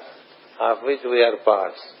breath of which we are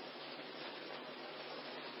parts.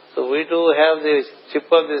 So we too have the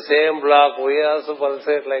chip of the same block. We also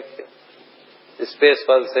pulsate like the space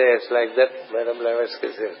pulsates like that, Madam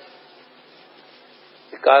Blavatsky says.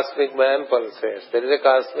 The cosmic man pulsates. There is a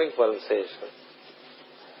cosmic pulsation.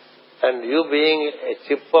 And you being a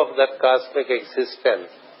chip of that cosmic existence,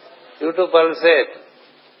 you too pulsate.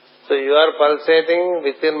 So you are pulsating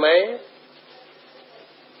within my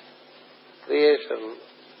creation.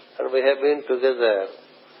 And we have been together.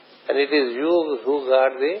 And it is you who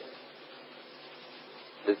got the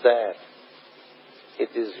desire.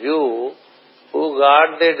 It is you who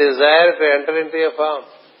got the desire to enter into a form.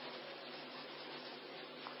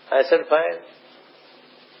 I said, fine.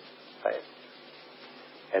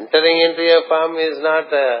 Entering into a form is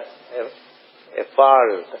not a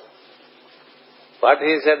fault. What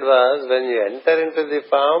he said was, when you enter into the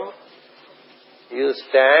form, you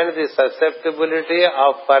stand the susceptibility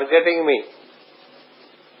of forgetting me.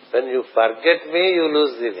 When you forget me, you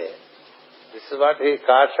lose the way. This is what he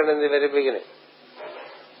cautioned in the very beginning.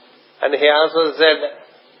 And he also said,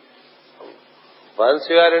 once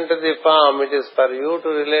you are into the form, it is for you to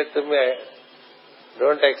relate to me.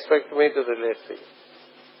 Don't expect me to relate to you.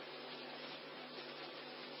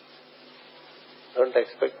 Don't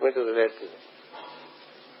expect me to relate to you.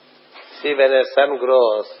 See, when a son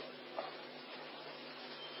grows,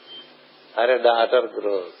 or a daughter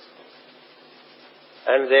grows,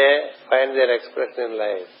 and they find their expression in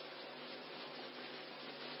life,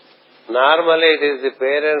 normally it is the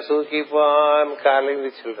parents who keep on calling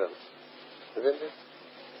the children, isn't it?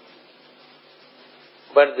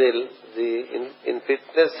 But in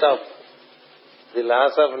fitness of the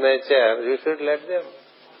laws of nature, you should let them.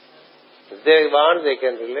 If they want, they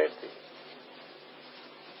can relate to you.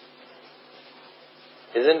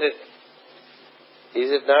 Isn't it?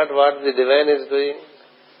 Is it not what the divine is doing?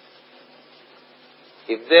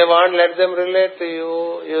 If they want, let them relate to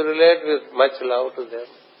you. You relate with much love to them.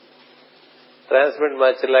 Transmit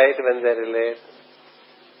much light when they relate.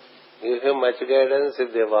 Give him much guidance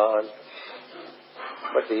if they want.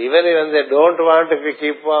 But even when they don't want, if you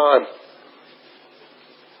keep on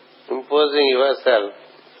imposing yourself,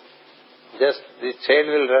 just the child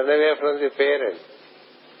will run away from the parent.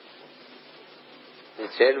 The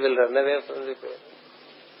child will run away from the parent.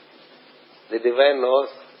 The divine knows.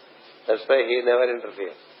 That's why he never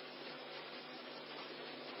interferes.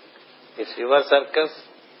 It's your circus.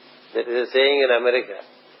 There is a saying in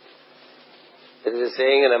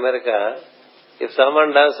America. If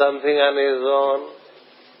someone does something on his own,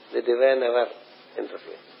 the divine never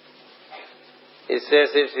interferes. He says,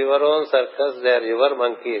 it's your own circus, they are your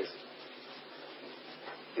monkeys.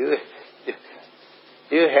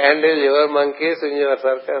 You handle your monkeys in your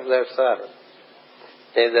circus, that's all.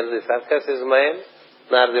 Neither the circus is mine,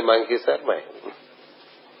 nor the monkeys are mine.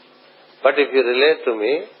 But if you relate to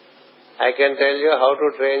me, I can tell you how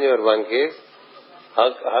to train your monkeys,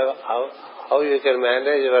 how you can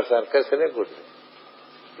manage your circus in a good way.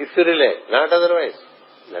 If you relate, not otherwise.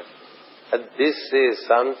 And this is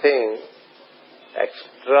something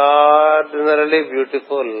extraordinarily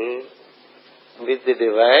beautiful with the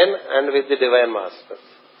divine and with the divine master.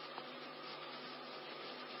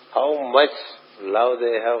 How much love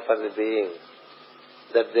they have for the being,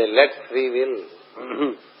 that they let free will.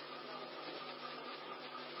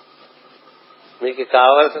 మీకు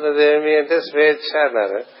కావాల్సినది ఏమి అంటే స్వేచ్ఛ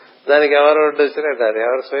అన్నారు. దానికి ఎవరు వచ్చినట్టారు?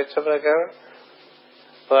 ఎవరు స్వేచ్ఛ ప్రకారం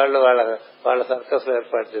వాళ్ళు వాళ్ళ సర్కస్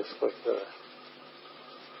ఏర్పాటు చేసుకుంటున్నారు.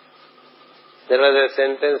 There was a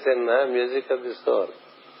sentence in Music of the Soul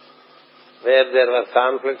where there were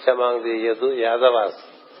conflicts among the Yadavas.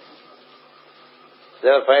 They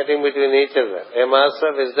were fighting between each other. A master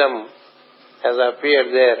of wisdom has appeared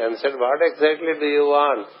there and said, what exactly do you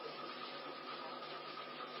want?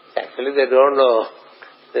 Actually, they don't know.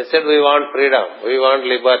 They said, we want freedom, we want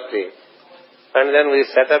liberty. And then we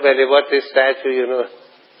set up a liberty statue, you know.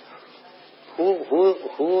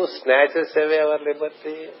 Who snatches away our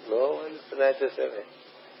liberty? No one snatches away.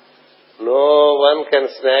 No one can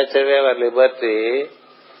snatch away our liberty.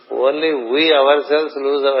 Only we ourselves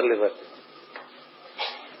lose our liberty.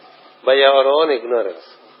 By our own ignorance.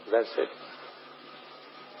 That's it.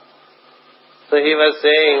 So he was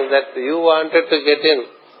saying that you wanted to get in.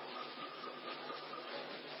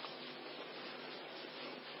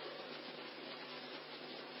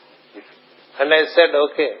 And I said,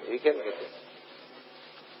 okay, you can get in.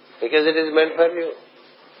 Because it is meant for you.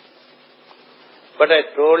 But I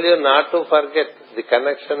told you not to forget the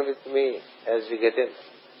connection with me as you get in.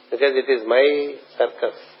 Because it is my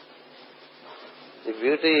circus. The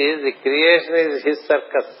beauty is, the creation is his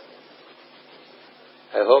circus.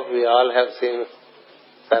 I hope we all have seen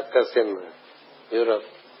circus in Europe.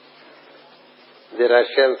 the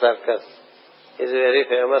Russian circus is a very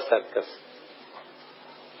famous circus.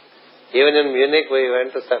 Even in Munich we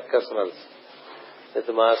went to circus once with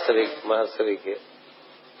Master Ike.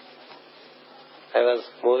 I was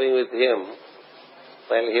moving with him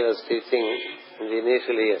while he was teaching in the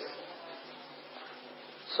initial years.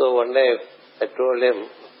 So one day I told him,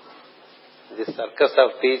 the circus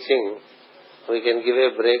of teaching, we can give a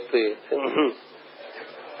break to it.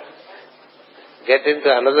 Get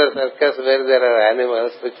into another circus where there are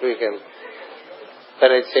animals which we can, for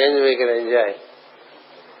a change we can enjoy.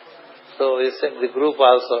 So we said the group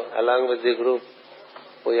also, along with the group,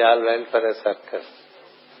 we all went for a circus.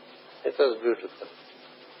 It was beautiful.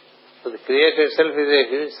 So the creation itself is a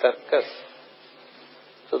huge circus.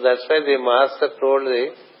 So that's why the master told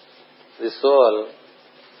the soul,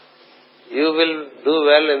 you will do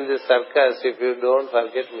well in this circus if you don't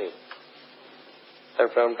forget me.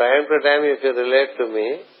 And from time to time, if you relate to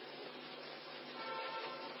me,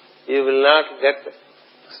 you will not get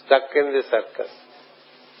stuck in the circus.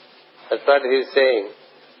 That's what he is saying.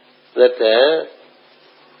 That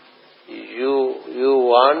you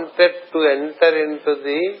wanted to enter into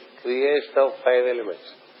the creation of 5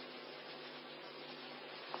 elements.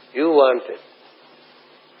 You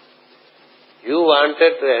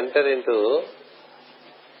wanted to enter into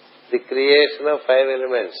the creation of 5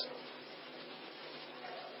 elements.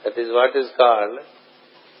 That is what is called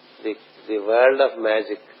the world of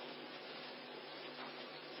magic.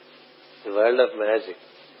 The world of magic.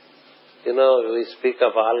 You know, we speak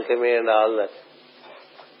of alchemy and all that.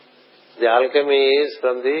 The alchemy is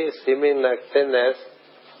from the seeming nothingness,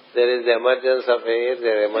 there is the emergence of air,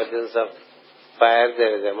 there is emergence of fire,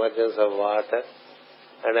 there is emergence of water,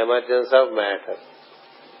 and emergence of matter.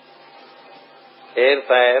 Air,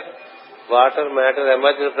 fire, water, matter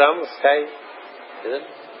emerge from sky. Isn't it?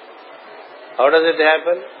 How does it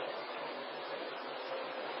happen?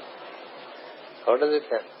 How does it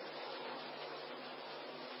happen?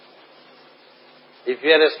 If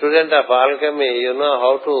you are a student of alchemy, you know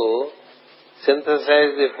how to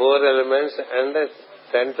synthesize the 4 elements and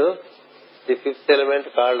turn to the 5th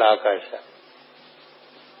element called Akasha.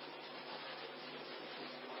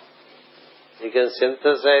 You can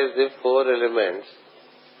synthesize the 4 elements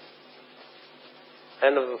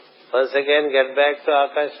and once again get back to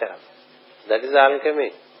Akasha. That is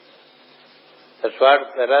alchemy. That's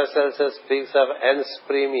what Paracelsus speaks of ens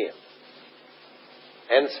premium.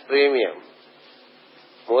 Ens premium.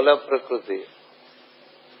 Mula Prakriti.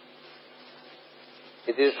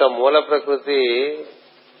 It is from Mula Prakriti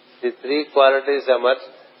the 3 qualities emerge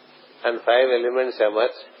and 5 elements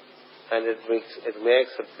emerge, and it makes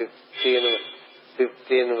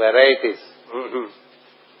 15 varieties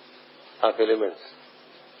of elements.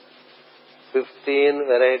 15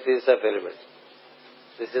 varieties of elements.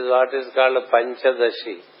 This is what is called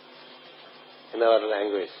Panchadashi in our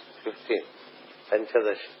language. 15.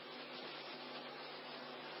 Panchadashi.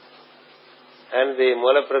 And the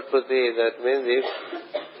Mula Prakriti, that means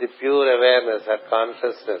the pure awareness or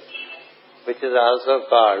consciousness, which is also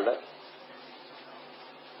called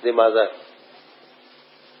the mother.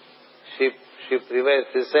 She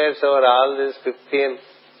presides over all these 15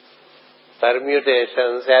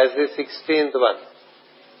 permutations as the 16th one.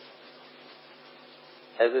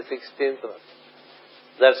 As the 16th one.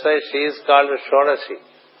 That's why she is called Shodashi.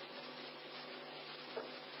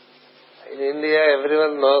 In India,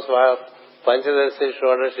 everyone knows what Panchadashi,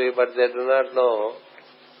 Shodashi, but they do not know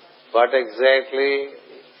what exactly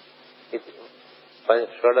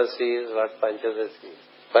Shodashi is, what Panchadashi is.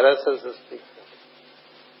 Paracelsus speaks.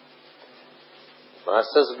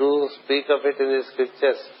 Masters do speak of it in the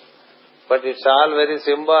scriptures, but it's all very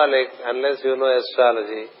symbolic unless you know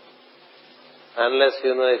astrology, unless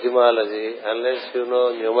you know etymology, unless you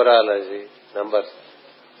know numerology, numbers.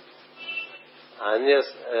 Unless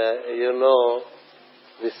you know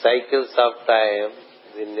the cycles of time,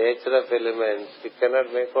 the nature of elements, you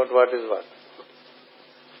cannot make out what is what.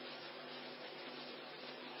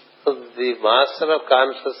 So the master of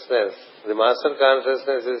consciousness, the master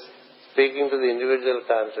consciousness is speaking to the individual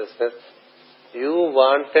consciousness. You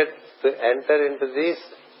wanted to enter into this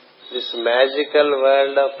magical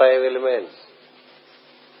world of 5 elements.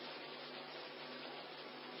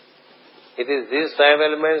 It is these 5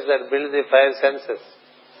 elements that build the 5 senses.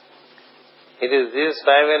 It is these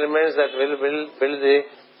 5 elements that will build the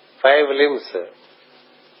 5 limbs.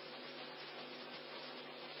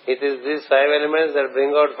 It is these 5 elements that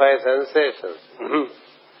bring out 5 sensations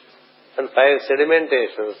and 5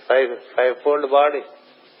 sedimentations, 5-fold body.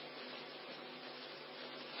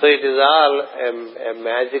 So it is all a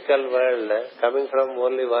magical world coming from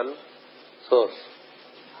only one source.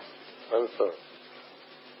 One source.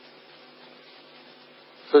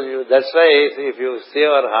 So that's why if you see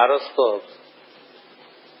our horoscopes,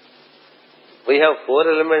 we have 4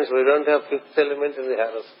 elements, we don't have 5th element in the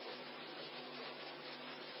horoscope.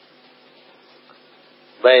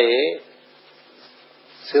 By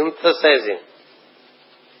synthesizing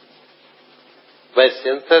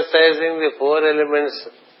the 4 elements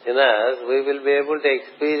in us, we will be able to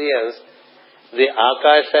experience the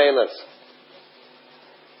Akasha in us.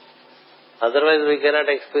 Otherwise we cannot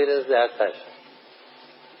experience the Akasha.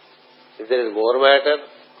 If there is more matter,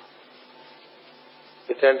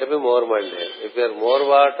 you tend to be more mundane. If you are more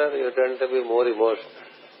water, you tend to be more emotional.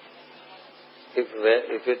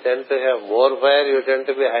 If you tend to have more fire, you tend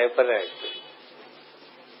to be hyperactive.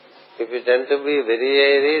 If you tend to be very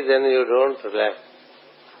airy, then you don't relax.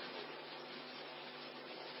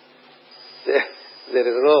 There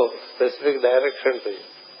is no specific direction to it.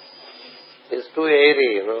 It's too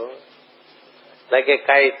airy, like a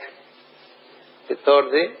kite without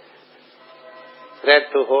the thread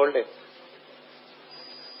to hold it.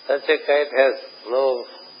 Such a kite has no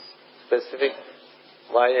specific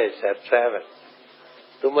voyage or travel.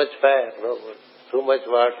 Too much fire, no good. Too much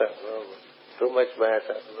water, no good. Too much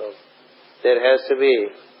matter, no good. There has to be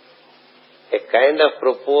a kind of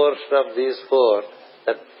proportion of these 4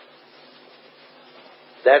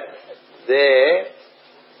 that they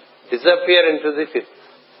disappear into the 5th.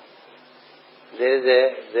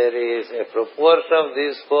 There is a proportion of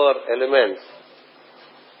these 4 elements.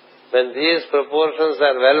 When these proportions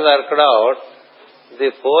are well worked out,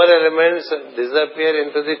 the 4 elements disappear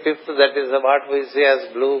into the 5th. That is what we see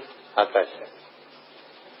as blue Akasha.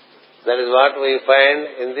 That is what we find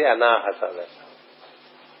in the Anahata.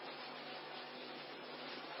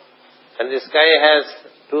 And the sky has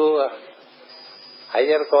 2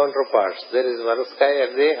 higher counterparts. There is one sky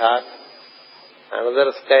at the heart,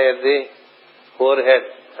 another sky at the forehead,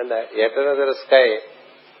 and yet another sky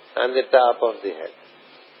on the top of the head,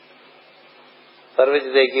 for which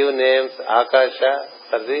they give names Akasha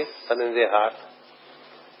for the sun in the heart,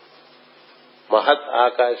 Mahat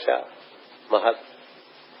Akasha, Mahat,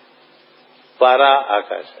 Para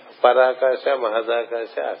Akasha, Parakasha,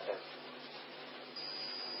 Mahadakasha, Akasha.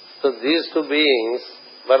 So these 2 beings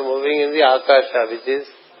were moving in the Akasha, which is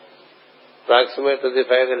proximate to the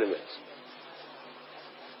 5 elements.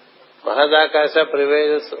 Mahadakasha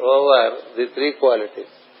prevails over the 3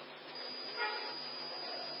 qualities.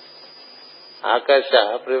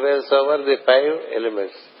 Akasha prevails over the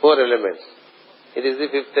 4 elements. It is the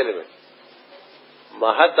 5th element.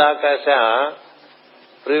 Mahat Akasha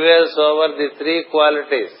prevails over the 3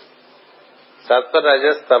 qualities, Sattva,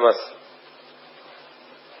 Rajas, Tamas.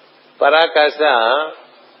 Parakasha,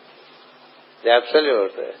 the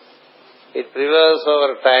absolute, it prevails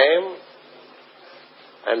over time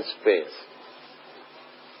and space.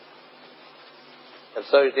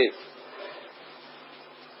 That's how it is.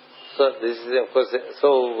 So this is, of course,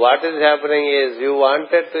 so what is happening is you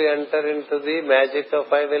wanted to enter into the magic of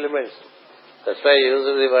 5 elements. That's why I use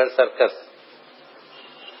the word circus.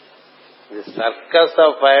 The circus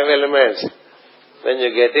of 5 elements, when you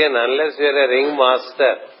get in, unless you are a ring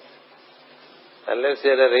master,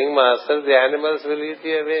 the animals will eat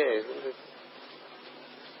you away.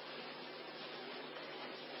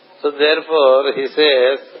 So therefore, he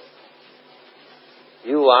says,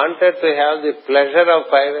 you wanted to have the pleasure of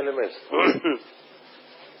 5 elements.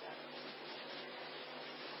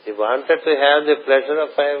 You wanted to have the pleasure of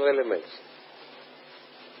 5 elements.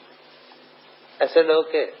 I said,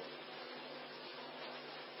 okay.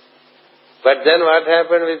 But then what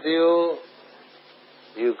happened with you?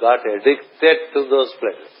 You got addicted to those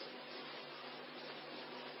pleasures.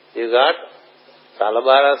 You got, చాలా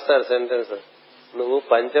బాగా రాస్తారు sentence, నువ్వు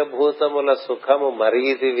పంచభూతముల సుఖము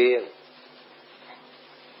మరిగితివి అని.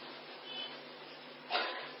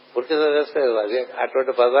 పుట్టి చదివేస్తారు అది,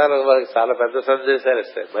 అటువంటి పదాలు వాళ్ళకి చాలా పెద్ద శ్రద్ధ చేశారు.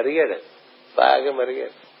 ఇస్తే మరిగాడు, బాగా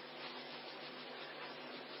మరిగాడు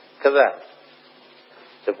కదా.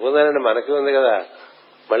 చెప్పుకుందానండి, మనకి ఉంది కదా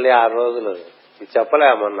మళ్ళీ 6 రోజులు. ఇది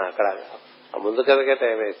చెప్పలేమన్నా అక్కడ ఆ ముందు కథకే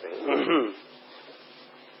టైం అయిపోయింది.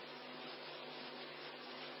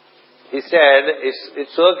 He said,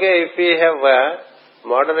 it's okay if we have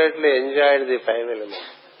moderately enjoyed the 5 elements,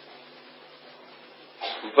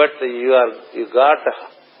 but you got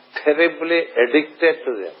terribly addicted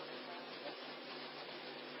to them.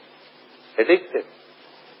 Addicted.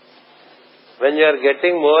 When you are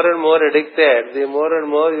getting more and more addicted, the more and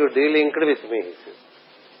more you de-linked with me.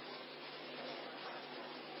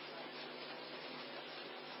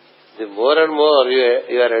 The more and more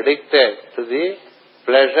you are addicted to the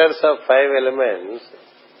pleasures of 5 elements,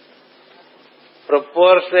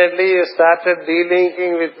 proportionately you started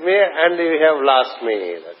delinking with me and you have lost me.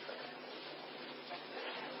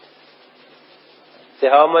 See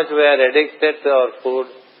how much we are addicted to our food.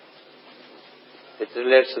 It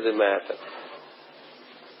relates to the matter.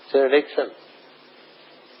 It's an addiction.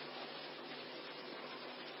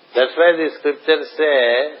 That's why the scriptures say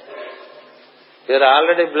you are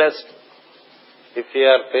already blessed if you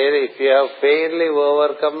have fairly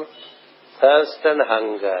overcome thirst and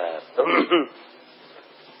hunger.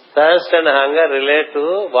 Thirst and hunger relate to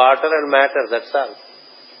water and matter, that's all.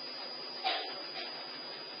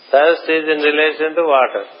 Thirst is in relation to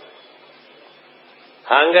water.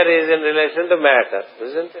 Hunger is in relation to matter,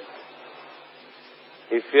 isn't it?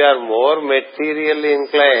 If you are more materially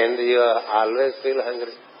inclined, you always feel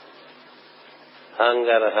hungry.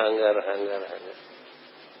 Hunger.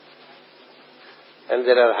 And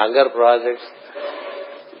there are hunger projects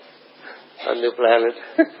on the planet.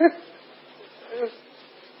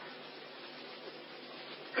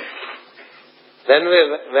 Then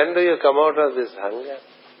when do you come out of this hunger?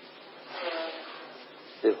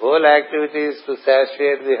 The whole activity is to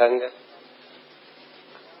satiate the hunger.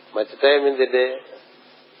 Much time in the day.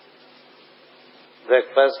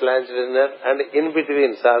 Breakfast, lunch, dinner, and in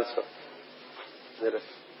betweens also.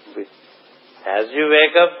 As you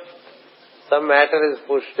wake up, some matter is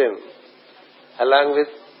pushed in, along with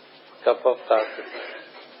cup of coffee,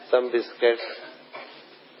 some biscuits,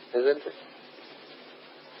 isn't it?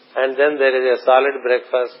 And then there is a solid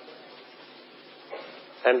breakfast,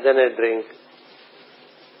 and then a drink.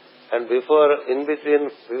 And in between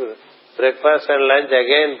breakfast and lunch,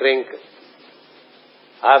 again drink.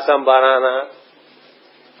 Or some banana,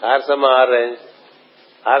 or some orange,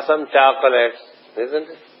 or some chocolates, isn't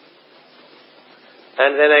it?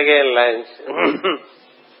 And then again lunch.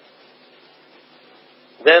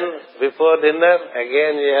 Then before dinner,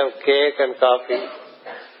 again you have cake and coffee,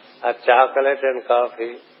 or chocolate and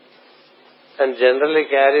coffee, and generally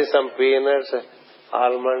carry some peanuts,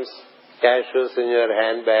 almonds, cashews in your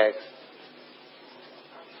handbags.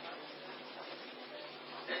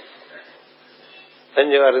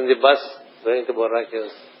 And you are in the bus going to Borra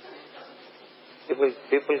Caves.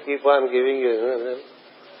 People keep on giving you.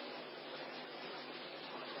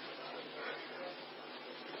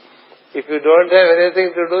 If you don't have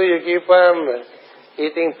anything to do, you keep on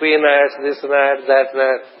eating peanuts, this nut, that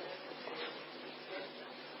nut.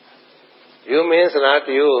 You means not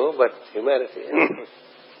you, but humanity.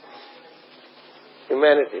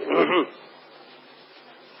 Humanity.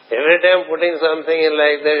 Every time putting something in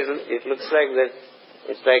like that, it looks like that.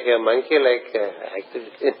 It's like a monkey-like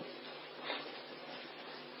activity.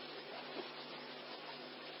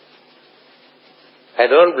 I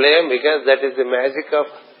don't blame, because that is the magic of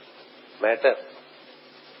matter.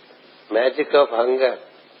 Magic of hunger.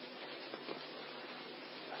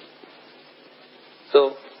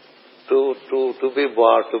 So, to be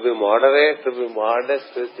moderate, to be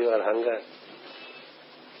modest with your hunger.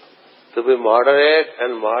 To be moderate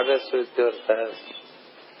and modest with your thirst.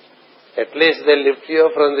 At least they lift you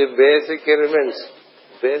up from the basic elements.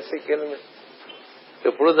 Basic elements.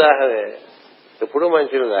 ఎప్పుడు దాహమే, ఎప్పుడు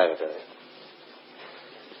మంచిని తాగటమే.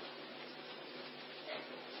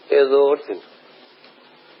 ఏదో ఒకటి తింటు.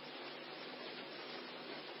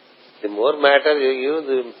 The more matter you give,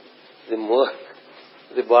 the more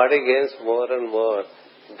the body gains more and more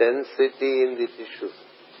density in the tissues.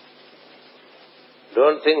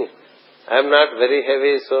 Don't think, I am not very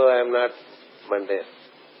heavy, so I am not mundane.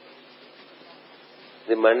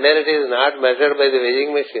 The mundanity is not measured by the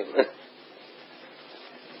weighing machine.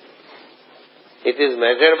 It is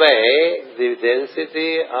measured by the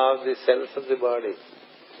density of the cells of the body,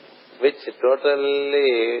 which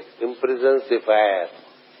totally imprisons the fire,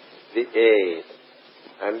 the air,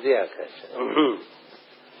 and the akasha.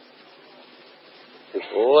 The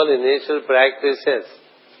whole initial practices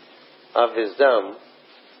of wisdom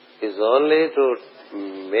is only to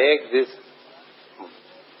make this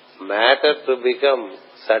matter to become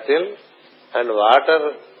subtle and water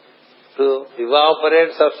to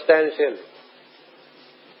evaporate substantially.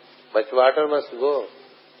 Much water must go.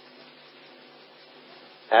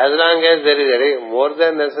 As long as there is more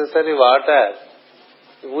than necessary water,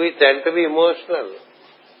 we tend to be emotional.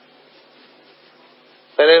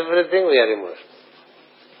 For everything we are emotional.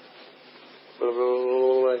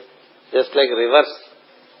 Just like rivers,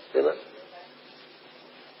 you know.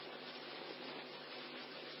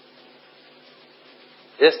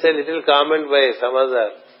 Just a little comment by some other.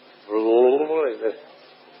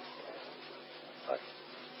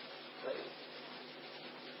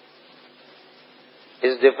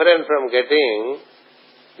 Is different from getting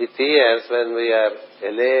The tears when we are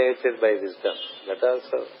elated by wisdom, that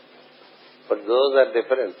also. But those are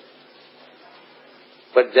different.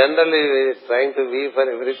 But generally we are trying to weep for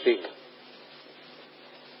everything.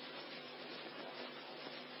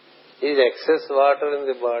 Is excess water in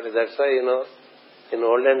the body. That's why, in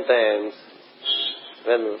olden times,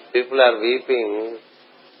 when people are weeping,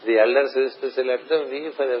 the elders used to say, let them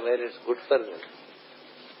weep for a while, it's good for them.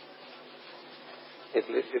 It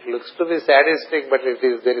looks to be sadistic, but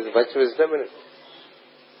there is much wisdom in it.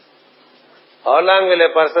 How long will a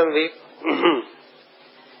person weep?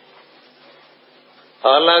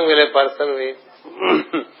 How long will a person weep?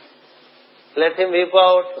 Let him weep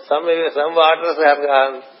out. Some waters have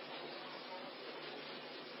gone.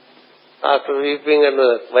 After weeping and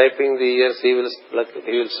wiping the ears, he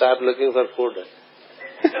will start looking for food.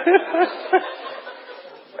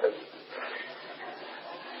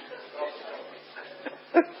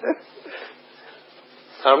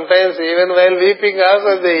 Sometimes even while weeping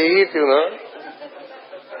also they eat,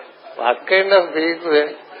 What kind of beings?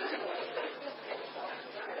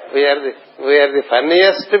 We are the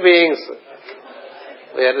funniest beings.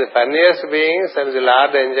 We are the funniest beings and the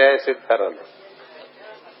Lord enjoys it thoroughly.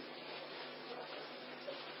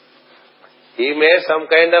 He made some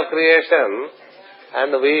kind of creation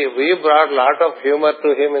and we brought lot of humor to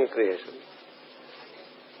him in creation.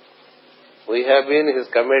 We have been his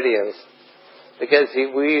comedians because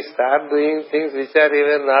we start doing things which are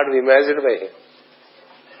even not imagined by him.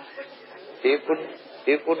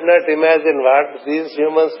 He could not imagine what these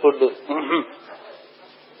humans could do.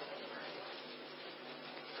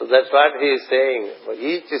 So that's what he is saying.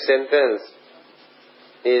 Each sentence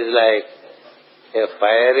is like a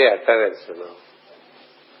fiery utterance,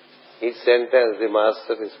 Each sentence the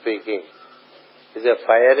Master is speaking is a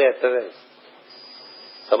fiery utterance.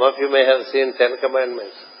 Some of you may have seen 10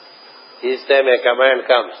 Commandments. Each time a command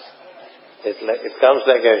comes, it comes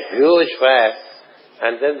like a huge fire,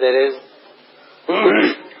 and then there is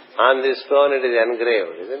on the stone it is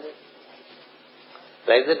engraved, isn't it?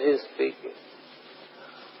 Like that he is speaking.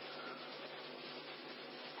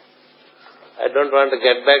 I don't want to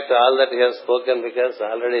get back to all that he has spoken because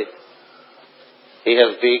already he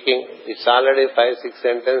has speaking. It's already 5-6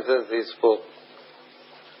 sentences he spoke.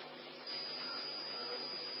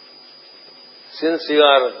 Since you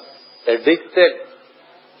are addicted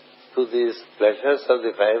to these pleasures of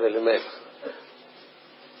the 5 elements,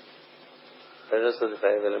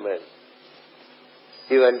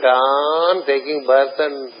 he went on taking birth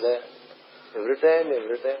and every time.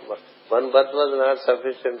 One birth was not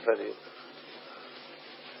sufficient for you.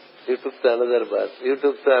 You took to another birth, you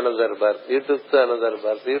took to another birth, you took to another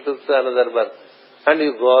birth, you took to another birth. And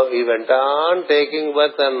you went on taking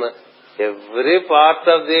birth on every part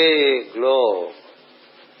of the globe.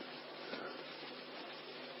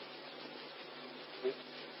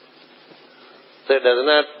 So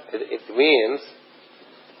it means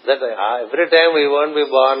that every time we won't be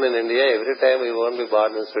born in India, every time we won't be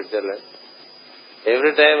born in Switzerland,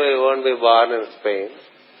 every time we won't be born in Spain.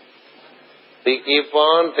 We keep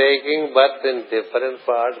on taking birth in different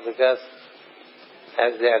parts because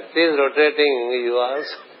as the earth is rotating, you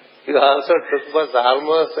also took birth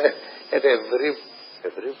almost at every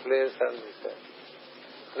place on this earth.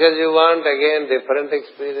 Because you want again different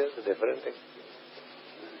experience.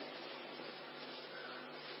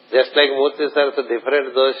 Just like Murti sir, so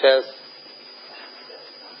different doshas,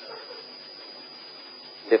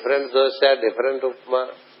 different upma,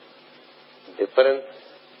 different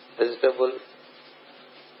vegetable,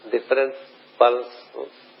 different pulse,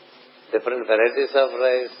 different varieties of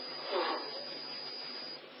rice.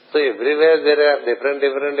 So everywhere there are different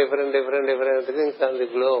things on the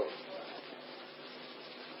globe.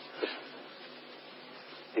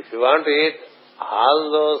 If you want to eat all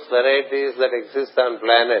those varieties that exist on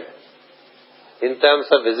planet, in terms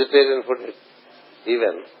of vegetarian food,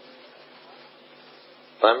 even,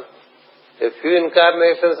 a few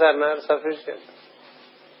incarnations are not sufficient.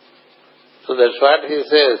 So that's what he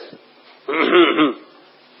says.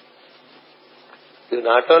 You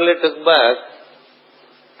not only took birth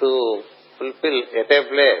to fulfill at a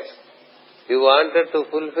place, you wanted to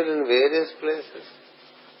fulfill in various places.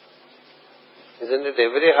 Isn't it?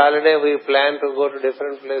 Every holiday we plan to go to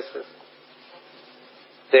different places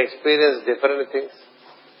to experience different things.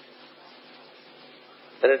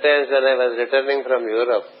 Many times when I was returning from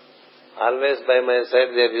Europe, always by my side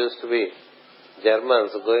there used to be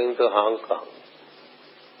Germans going to Hong Kong.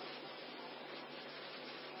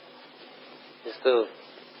 Used to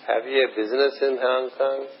have you a business in Hong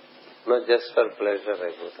Kong? Not just for pleasure, I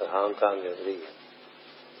go to Hong Kong every year.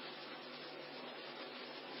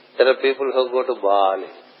 There are people who go to Bali.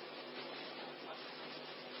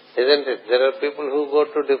 Isn't it? There are people who go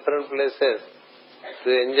to different places to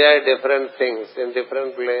enjoy different things in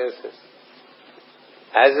different places,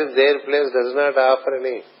 as if their place does not offer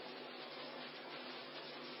any.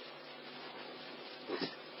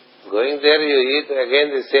 Going there, you eat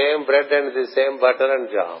again the same bread and the same butter and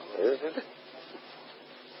jam, isn't it?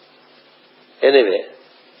 Anyway,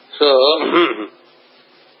 so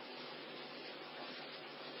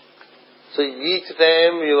each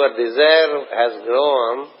time your desire has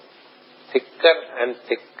grown thicker and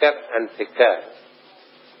thicker and thicker,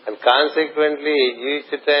 and consequently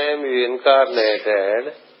each time you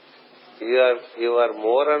incarnated, you are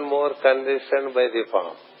more and more conditioned by the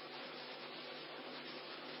form.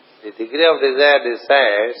 The degree of desire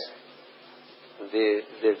decides the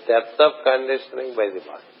depth of conditioning by the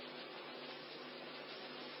body.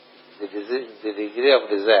 The degree of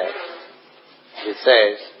desire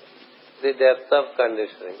decides the depth of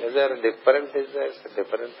conditioning. There are different desires at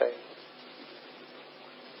different times.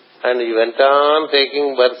 And you went on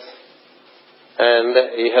taking birth, and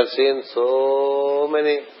you have seen so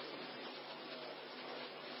many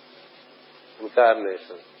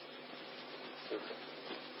incarnations.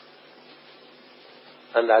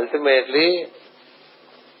 And ultimately,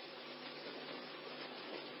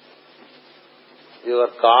 you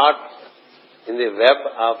are caught in the web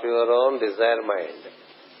of your own desire mind.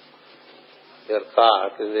 You are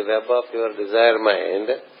caught in the web of your desire mind,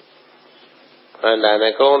 and on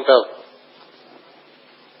account of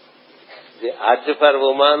the urge for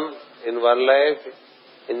woman in one life,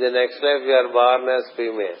 in the next life you are born as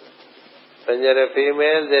female. When you are a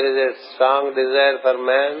female, there is a strong desire for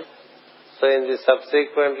man, so in the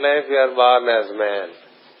subsequent life you are born as man.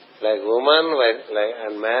 Like woman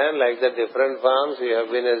and man, like the different forms you have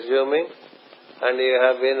been assuming, and you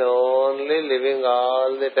have been only living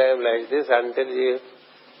all the time like this until you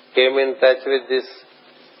came in touch with this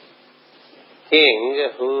king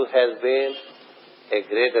who has been a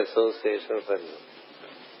great association for you.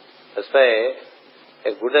 That's why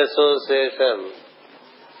a good association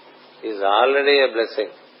is already a blessing.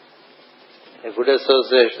 A good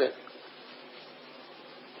association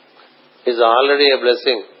is already a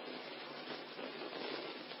blessing.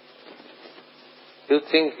 You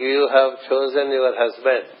think you have chosen your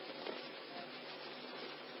husband,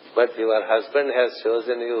 but your husband has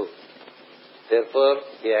chosen you. Therefore,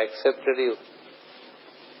 he accepted you.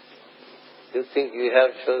 You think you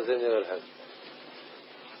have chosen your husband.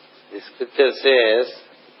 The scripture says,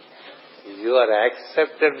 you are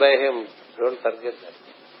accepted by him. Don't forget that.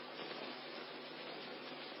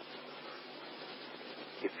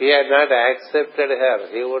 If he had not accepted her,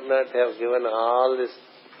 he would not have given all this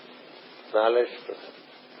knowledge to her.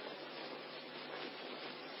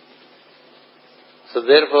 So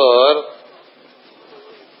therefore,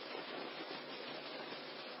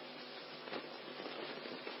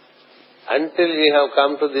 until you have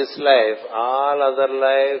come to this life, all other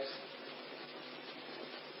lives,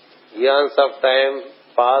 eons of time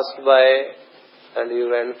passed by, and you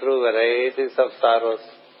went through varieties of sorrows,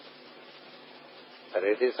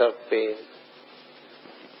 varieties of pain,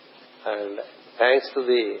 and thanks to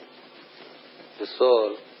the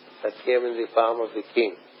soul that came in the form of the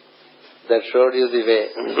king that showed you the way.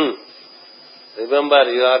 Remember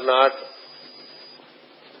that you are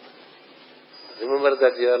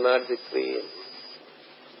not the queen.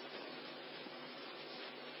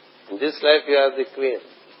 In this life you are the queen,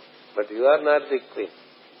 but you are not the queen.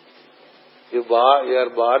 You are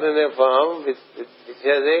born in a form which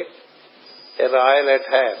has a royal at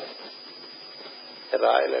hand. A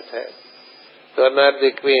royal at hand. You are not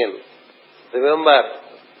the queen. Remember,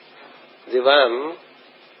 the one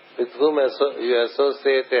with whom you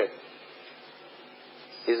associated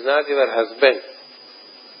is not your husband.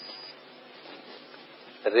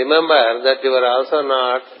 Remember that you are also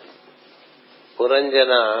not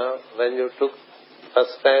Puranjana when you took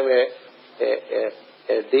first time a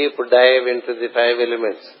deep dive into the 5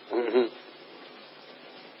 elements.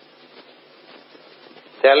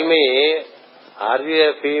 Tell me, are you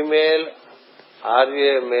a female? Are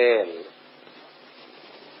you a male?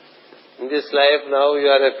 In this life now you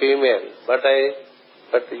are a female, but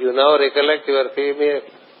you now recollect your female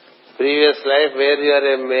previous life where you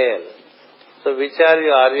are a male. So which are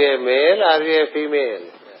you? Are you a male? Are you a female?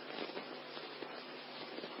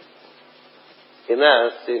 In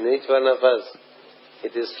us, in each one of us,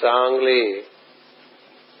 it is strongly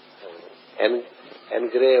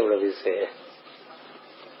engraved, we say,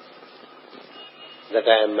 that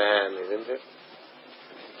I am man, isn't it?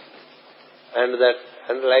 And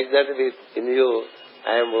like that in you,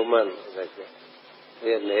 I am woman. Like that.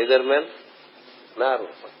 We are neither men nor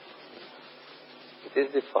woman. It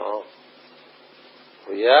is the form.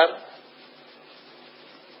 We are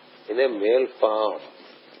in a male form.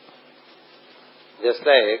 Just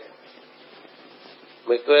like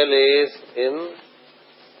Miguel is in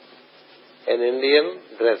an Indian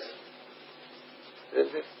dress.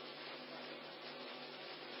 Isn't it?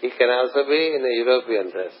 He can also be in a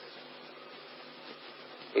European dress.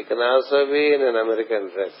 He can also be in an American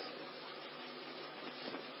dress.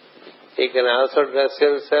 He can also dress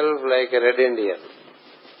himself like a Red Indian.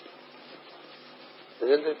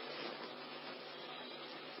 Isn't it?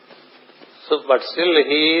 So, but still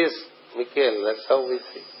he is Miguel. That's how we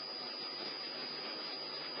see.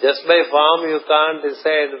 Just by form you can't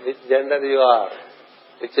decide which gender you are,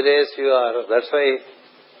 which race you are. That's why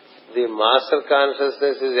the master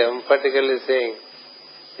consciousness is emphatically saying,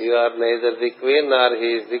 you are neither the queen nor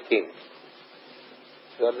he is the king.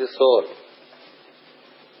 You are the soul.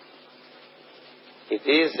 It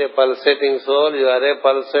is a pulsating soul, you are a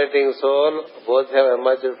pulsating soul, both have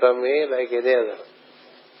emerged from me like any other.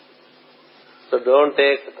 So don't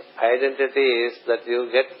take identities that you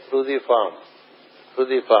get through the form.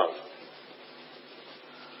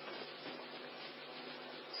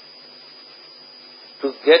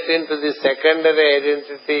 To get into the secondary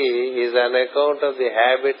identity is on account of the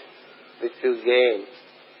habit which you gain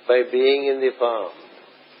by being in the form.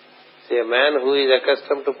 See, a man who is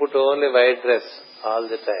accustomed to put only white dress all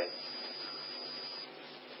the time.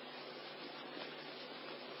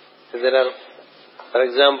 See, there are, for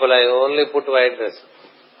example, I only put white dress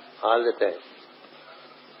all the time.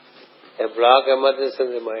 A block emerges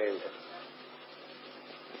in the mind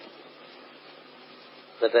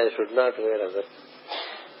that I should not wear other.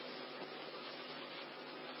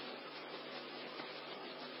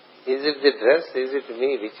 Is it the dress? Is it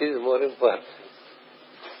me? Which is more important?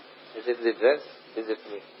 Is it the dress? Is it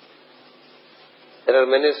me? There are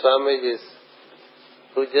many Swamijis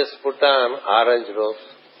who just put on orange robes.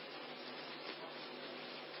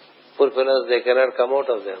 Poor fellows, they cannot come out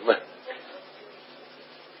of them.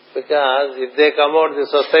 Because if they come out, the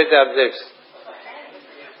society objects.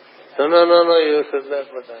 No, you should not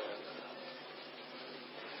put on.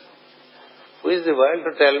 Who is the world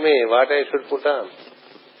to tell me what I should put on?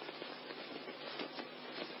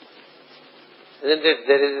 Isn't it?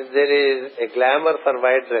 There is a glamour for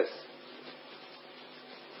white dress.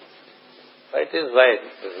 White is white,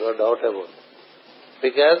 there is no doubt about it.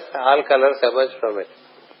 Because all colors emerge from it.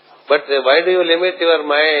 But why do you limit your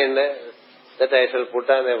mind that I shall put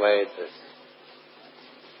on a white dress?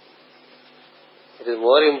 It is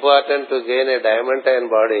more important to gain a diamantine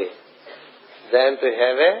body than to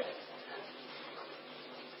have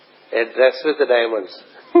a dress with diamonds.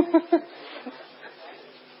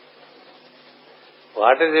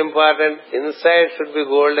 What is important? Inside should be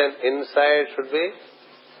golden, inside should be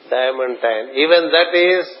diamantine. Even that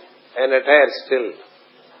is an attire still.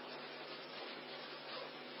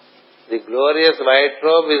 The glorious white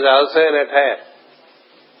robe is also an attire.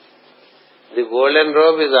 The golden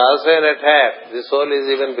robe is also an attire. The soul is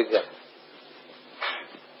even bigger.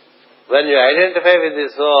 When you identify with the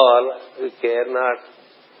soul, you care not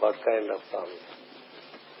what kind of form.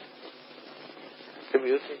 It's a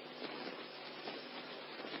beauty.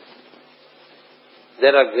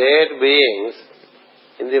 There are great beings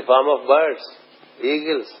in the form of birds,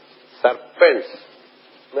 eagles, serpents.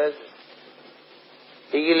 Imagine.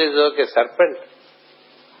 Eagle is okay, serpent.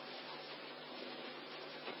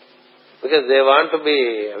 Because they want to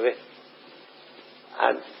be away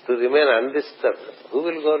and to remain undisturbed. Who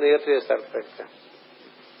will go near to a serpent?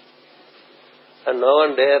 And no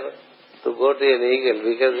one dare to go to an eagle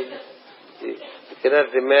because you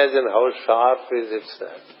cannot imagine how sharp is its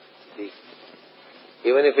beak.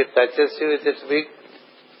 Even if it touches you with its beak,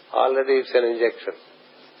 already it's an injection.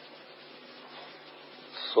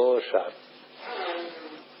 So sharp.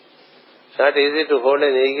 It's not easy to hold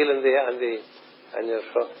an eagle on your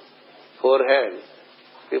forehand.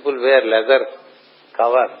 People wear leather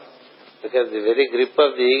cover because the very grip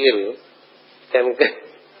of the eagle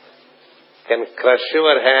can crush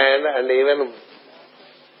your hand and even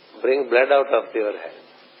bring blood out of your hand.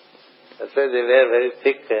 That's why they wear very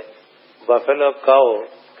thick buffalo cow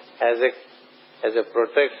as a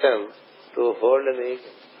protection to hold an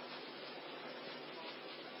eagle.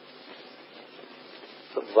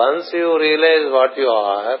 So once you realize what you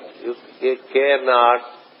are, you care not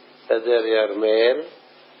whether you are male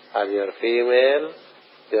or you are female,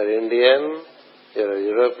 you are Indian, you are a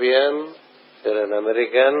European, you are an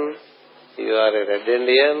American, you are a Red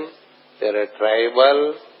Indian, you are a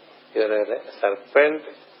tribal, you are a serpent,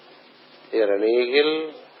 you are an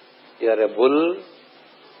eagle, you are a bull.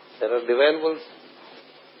 There are divine bulls.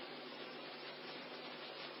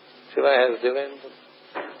 Shiva has divine bull.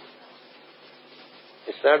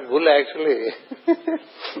 It's not bull actually.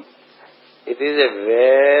 It is a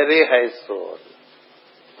very high soul.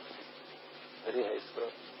 Very high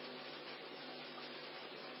soul.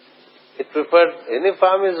 It preferred, any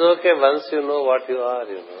form is okay once you know what you are,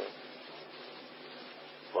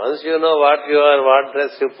 Once you know what you are, what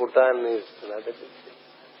dress you put on is not a big thing.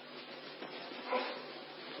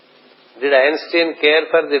 Did Einstein care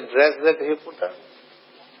for the dress that he put on?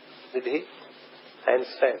 Did he?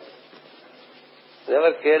 Einstein. He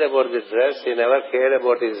never cared about the dress. He never cared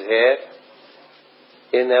about his hair.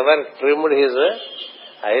 He never trimmed his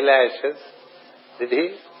eyelashes. Did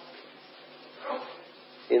he?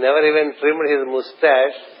 He never even trimmed his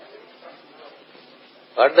moustache.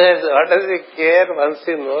 What does he care once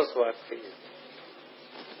he knows what he is?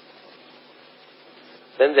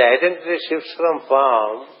 Then the identity shifts from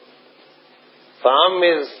form. Form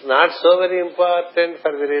is not so very important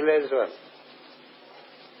for the realized one.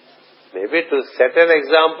 Maybe to set an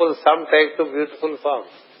example, some take to beautiful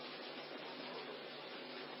forms.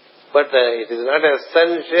 But it is not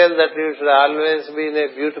essential that you should always be in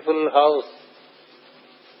a beautiful house.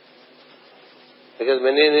 Because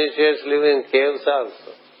many initiates live in caves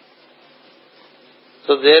also.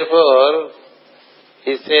 So therefore,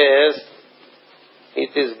 he says,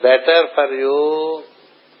 it is better for you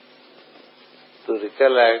to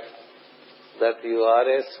recollect that you are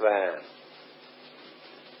a swan.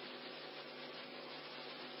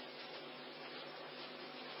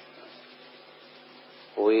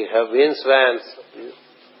 We have been swans.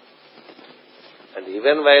 And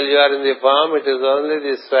even while you are in the form, it is only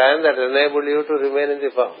the swan that enabled you to remain in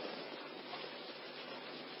the form.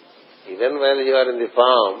 Even while you are in the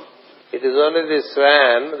form, it is only the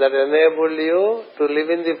swan that enabled you to live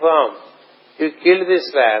in the form. You killed the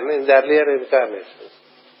swan in the earlier incarnations.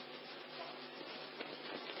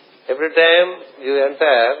 Every time you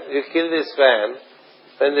enter, you kill the swan.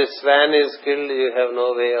 When the swan is killed, you have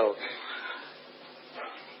no way out.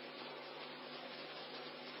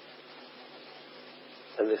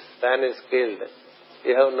 When the swan is killed,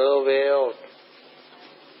 you have no way out.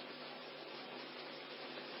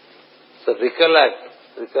 So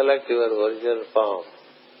recollect your original form.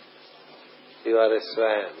 You are a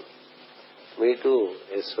swan. Me too,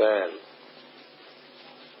 a swan.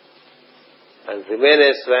 And remain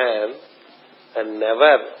a swan and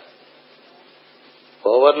never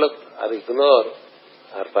overlook or ignore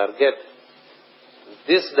or forget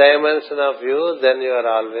this dimension of you, then you are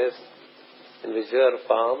always in whichever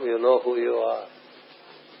form, you know who you are.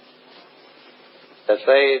 That's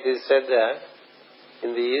why it is said that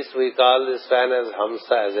in the East we call this swan as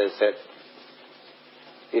Hamsa, as I said.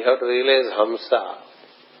 You have to realize Hamsa,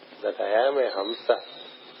 that I am a Hamsa.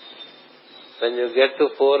 When you get to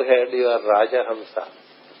forehead, you are Raja Hamsa,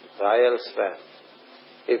 royal swan.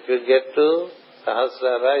 If you get to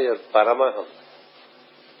Sahasrara, you are Paramahamsa.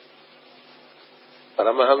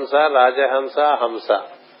 Paramahamsa, Raja Hamsa, Hamsa.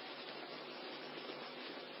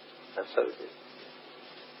 That's how it is.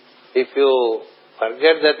 If you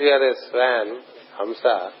forget that you are a swan,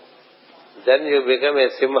 Hamsa, then you become a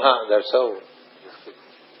Simha. That's how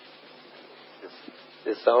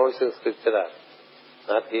the sounds in scripture are.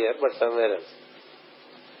 Not here, but somewhere else.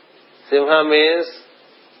 Simha means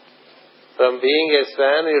from being a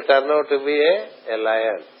swan, you turn out to be a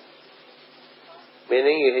lion.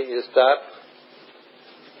 Meaning you start.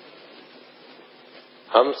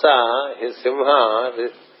 Hamsa, his Simha,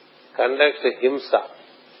 conducts Himsa.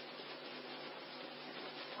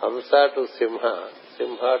 Hamsa to Simha,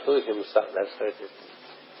 Simha to Himsa. That's what it is.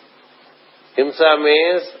 Himsa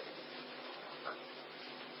means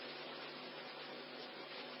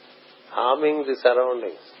harming the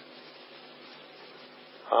surroundings.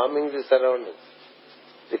 Harming the surroundings.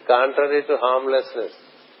 The contrary to harmlessness.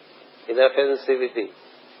 Inoffensivity.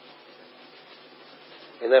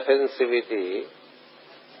 Inoffensivity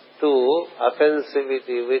to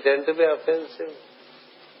offensivity. We tend to be offensive.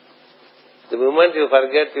 The moment you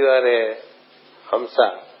forget you are a Hamsa,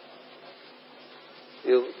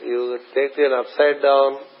 you take an upside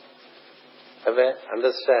down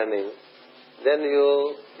understanding, then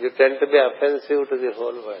you tend to be offensive to the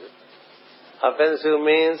whole world. Offensive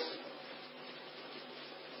means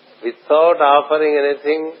without offering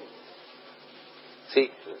anything,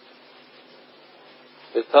 seek.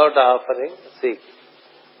 Without offering, seek.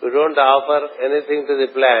 You don't offer anything to the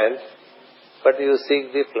plant, but you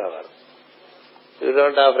seek the flower. You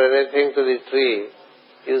don't offer anything to the tree,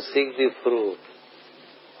 you seek the fruit.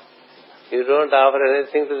 You don't offer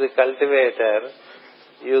anything to the cultivator,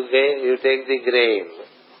 you take the grain.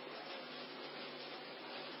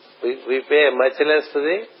 We pay much less to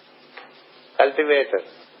the cultivators.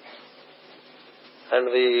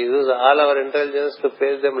 And we use all our intelligence to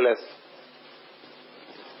pay them less.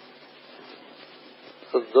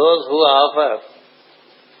 So those who offer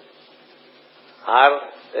are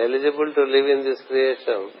eligible to live in this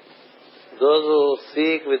creation. Those who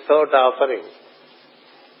seek without offering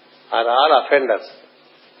are all offenders.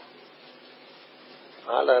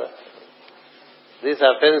 This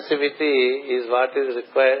offensivity is what is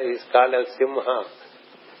required, is called as simha.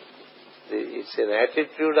 It's an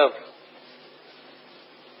attitude of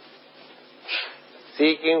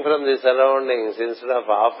seeking from the surroundings instead of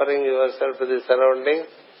offering yourself to the surroundings,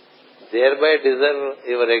 thereby deserve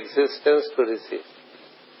your existence to receive.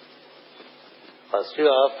 First you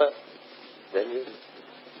offer, then you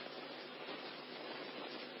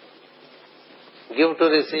give to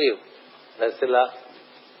receive. That's the law.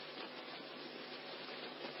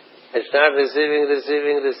 It's not receiving.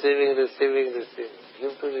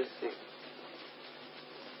 Give to receive.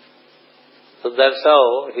 So that's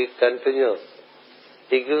how he continues.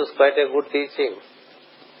 He gives quite a good teaching.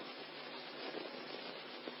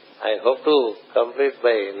 I hope to complete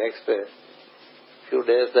by next few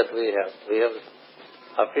days that we have. We have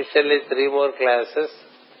officially 3 more classes.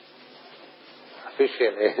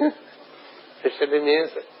 Officially. Officially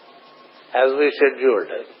means as we scheduled.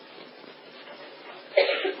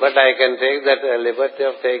 But I can take that liberty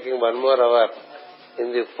of taking 1 more hour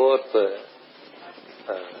in the 4th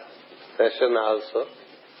session also.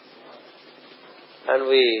 And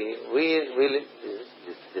wisdom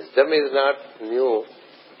is not new,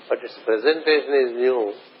 but its presentation is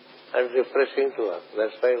new and refreshing to us.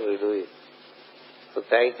 That's why we do it. So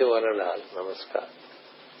thank you one and all. Namaskar.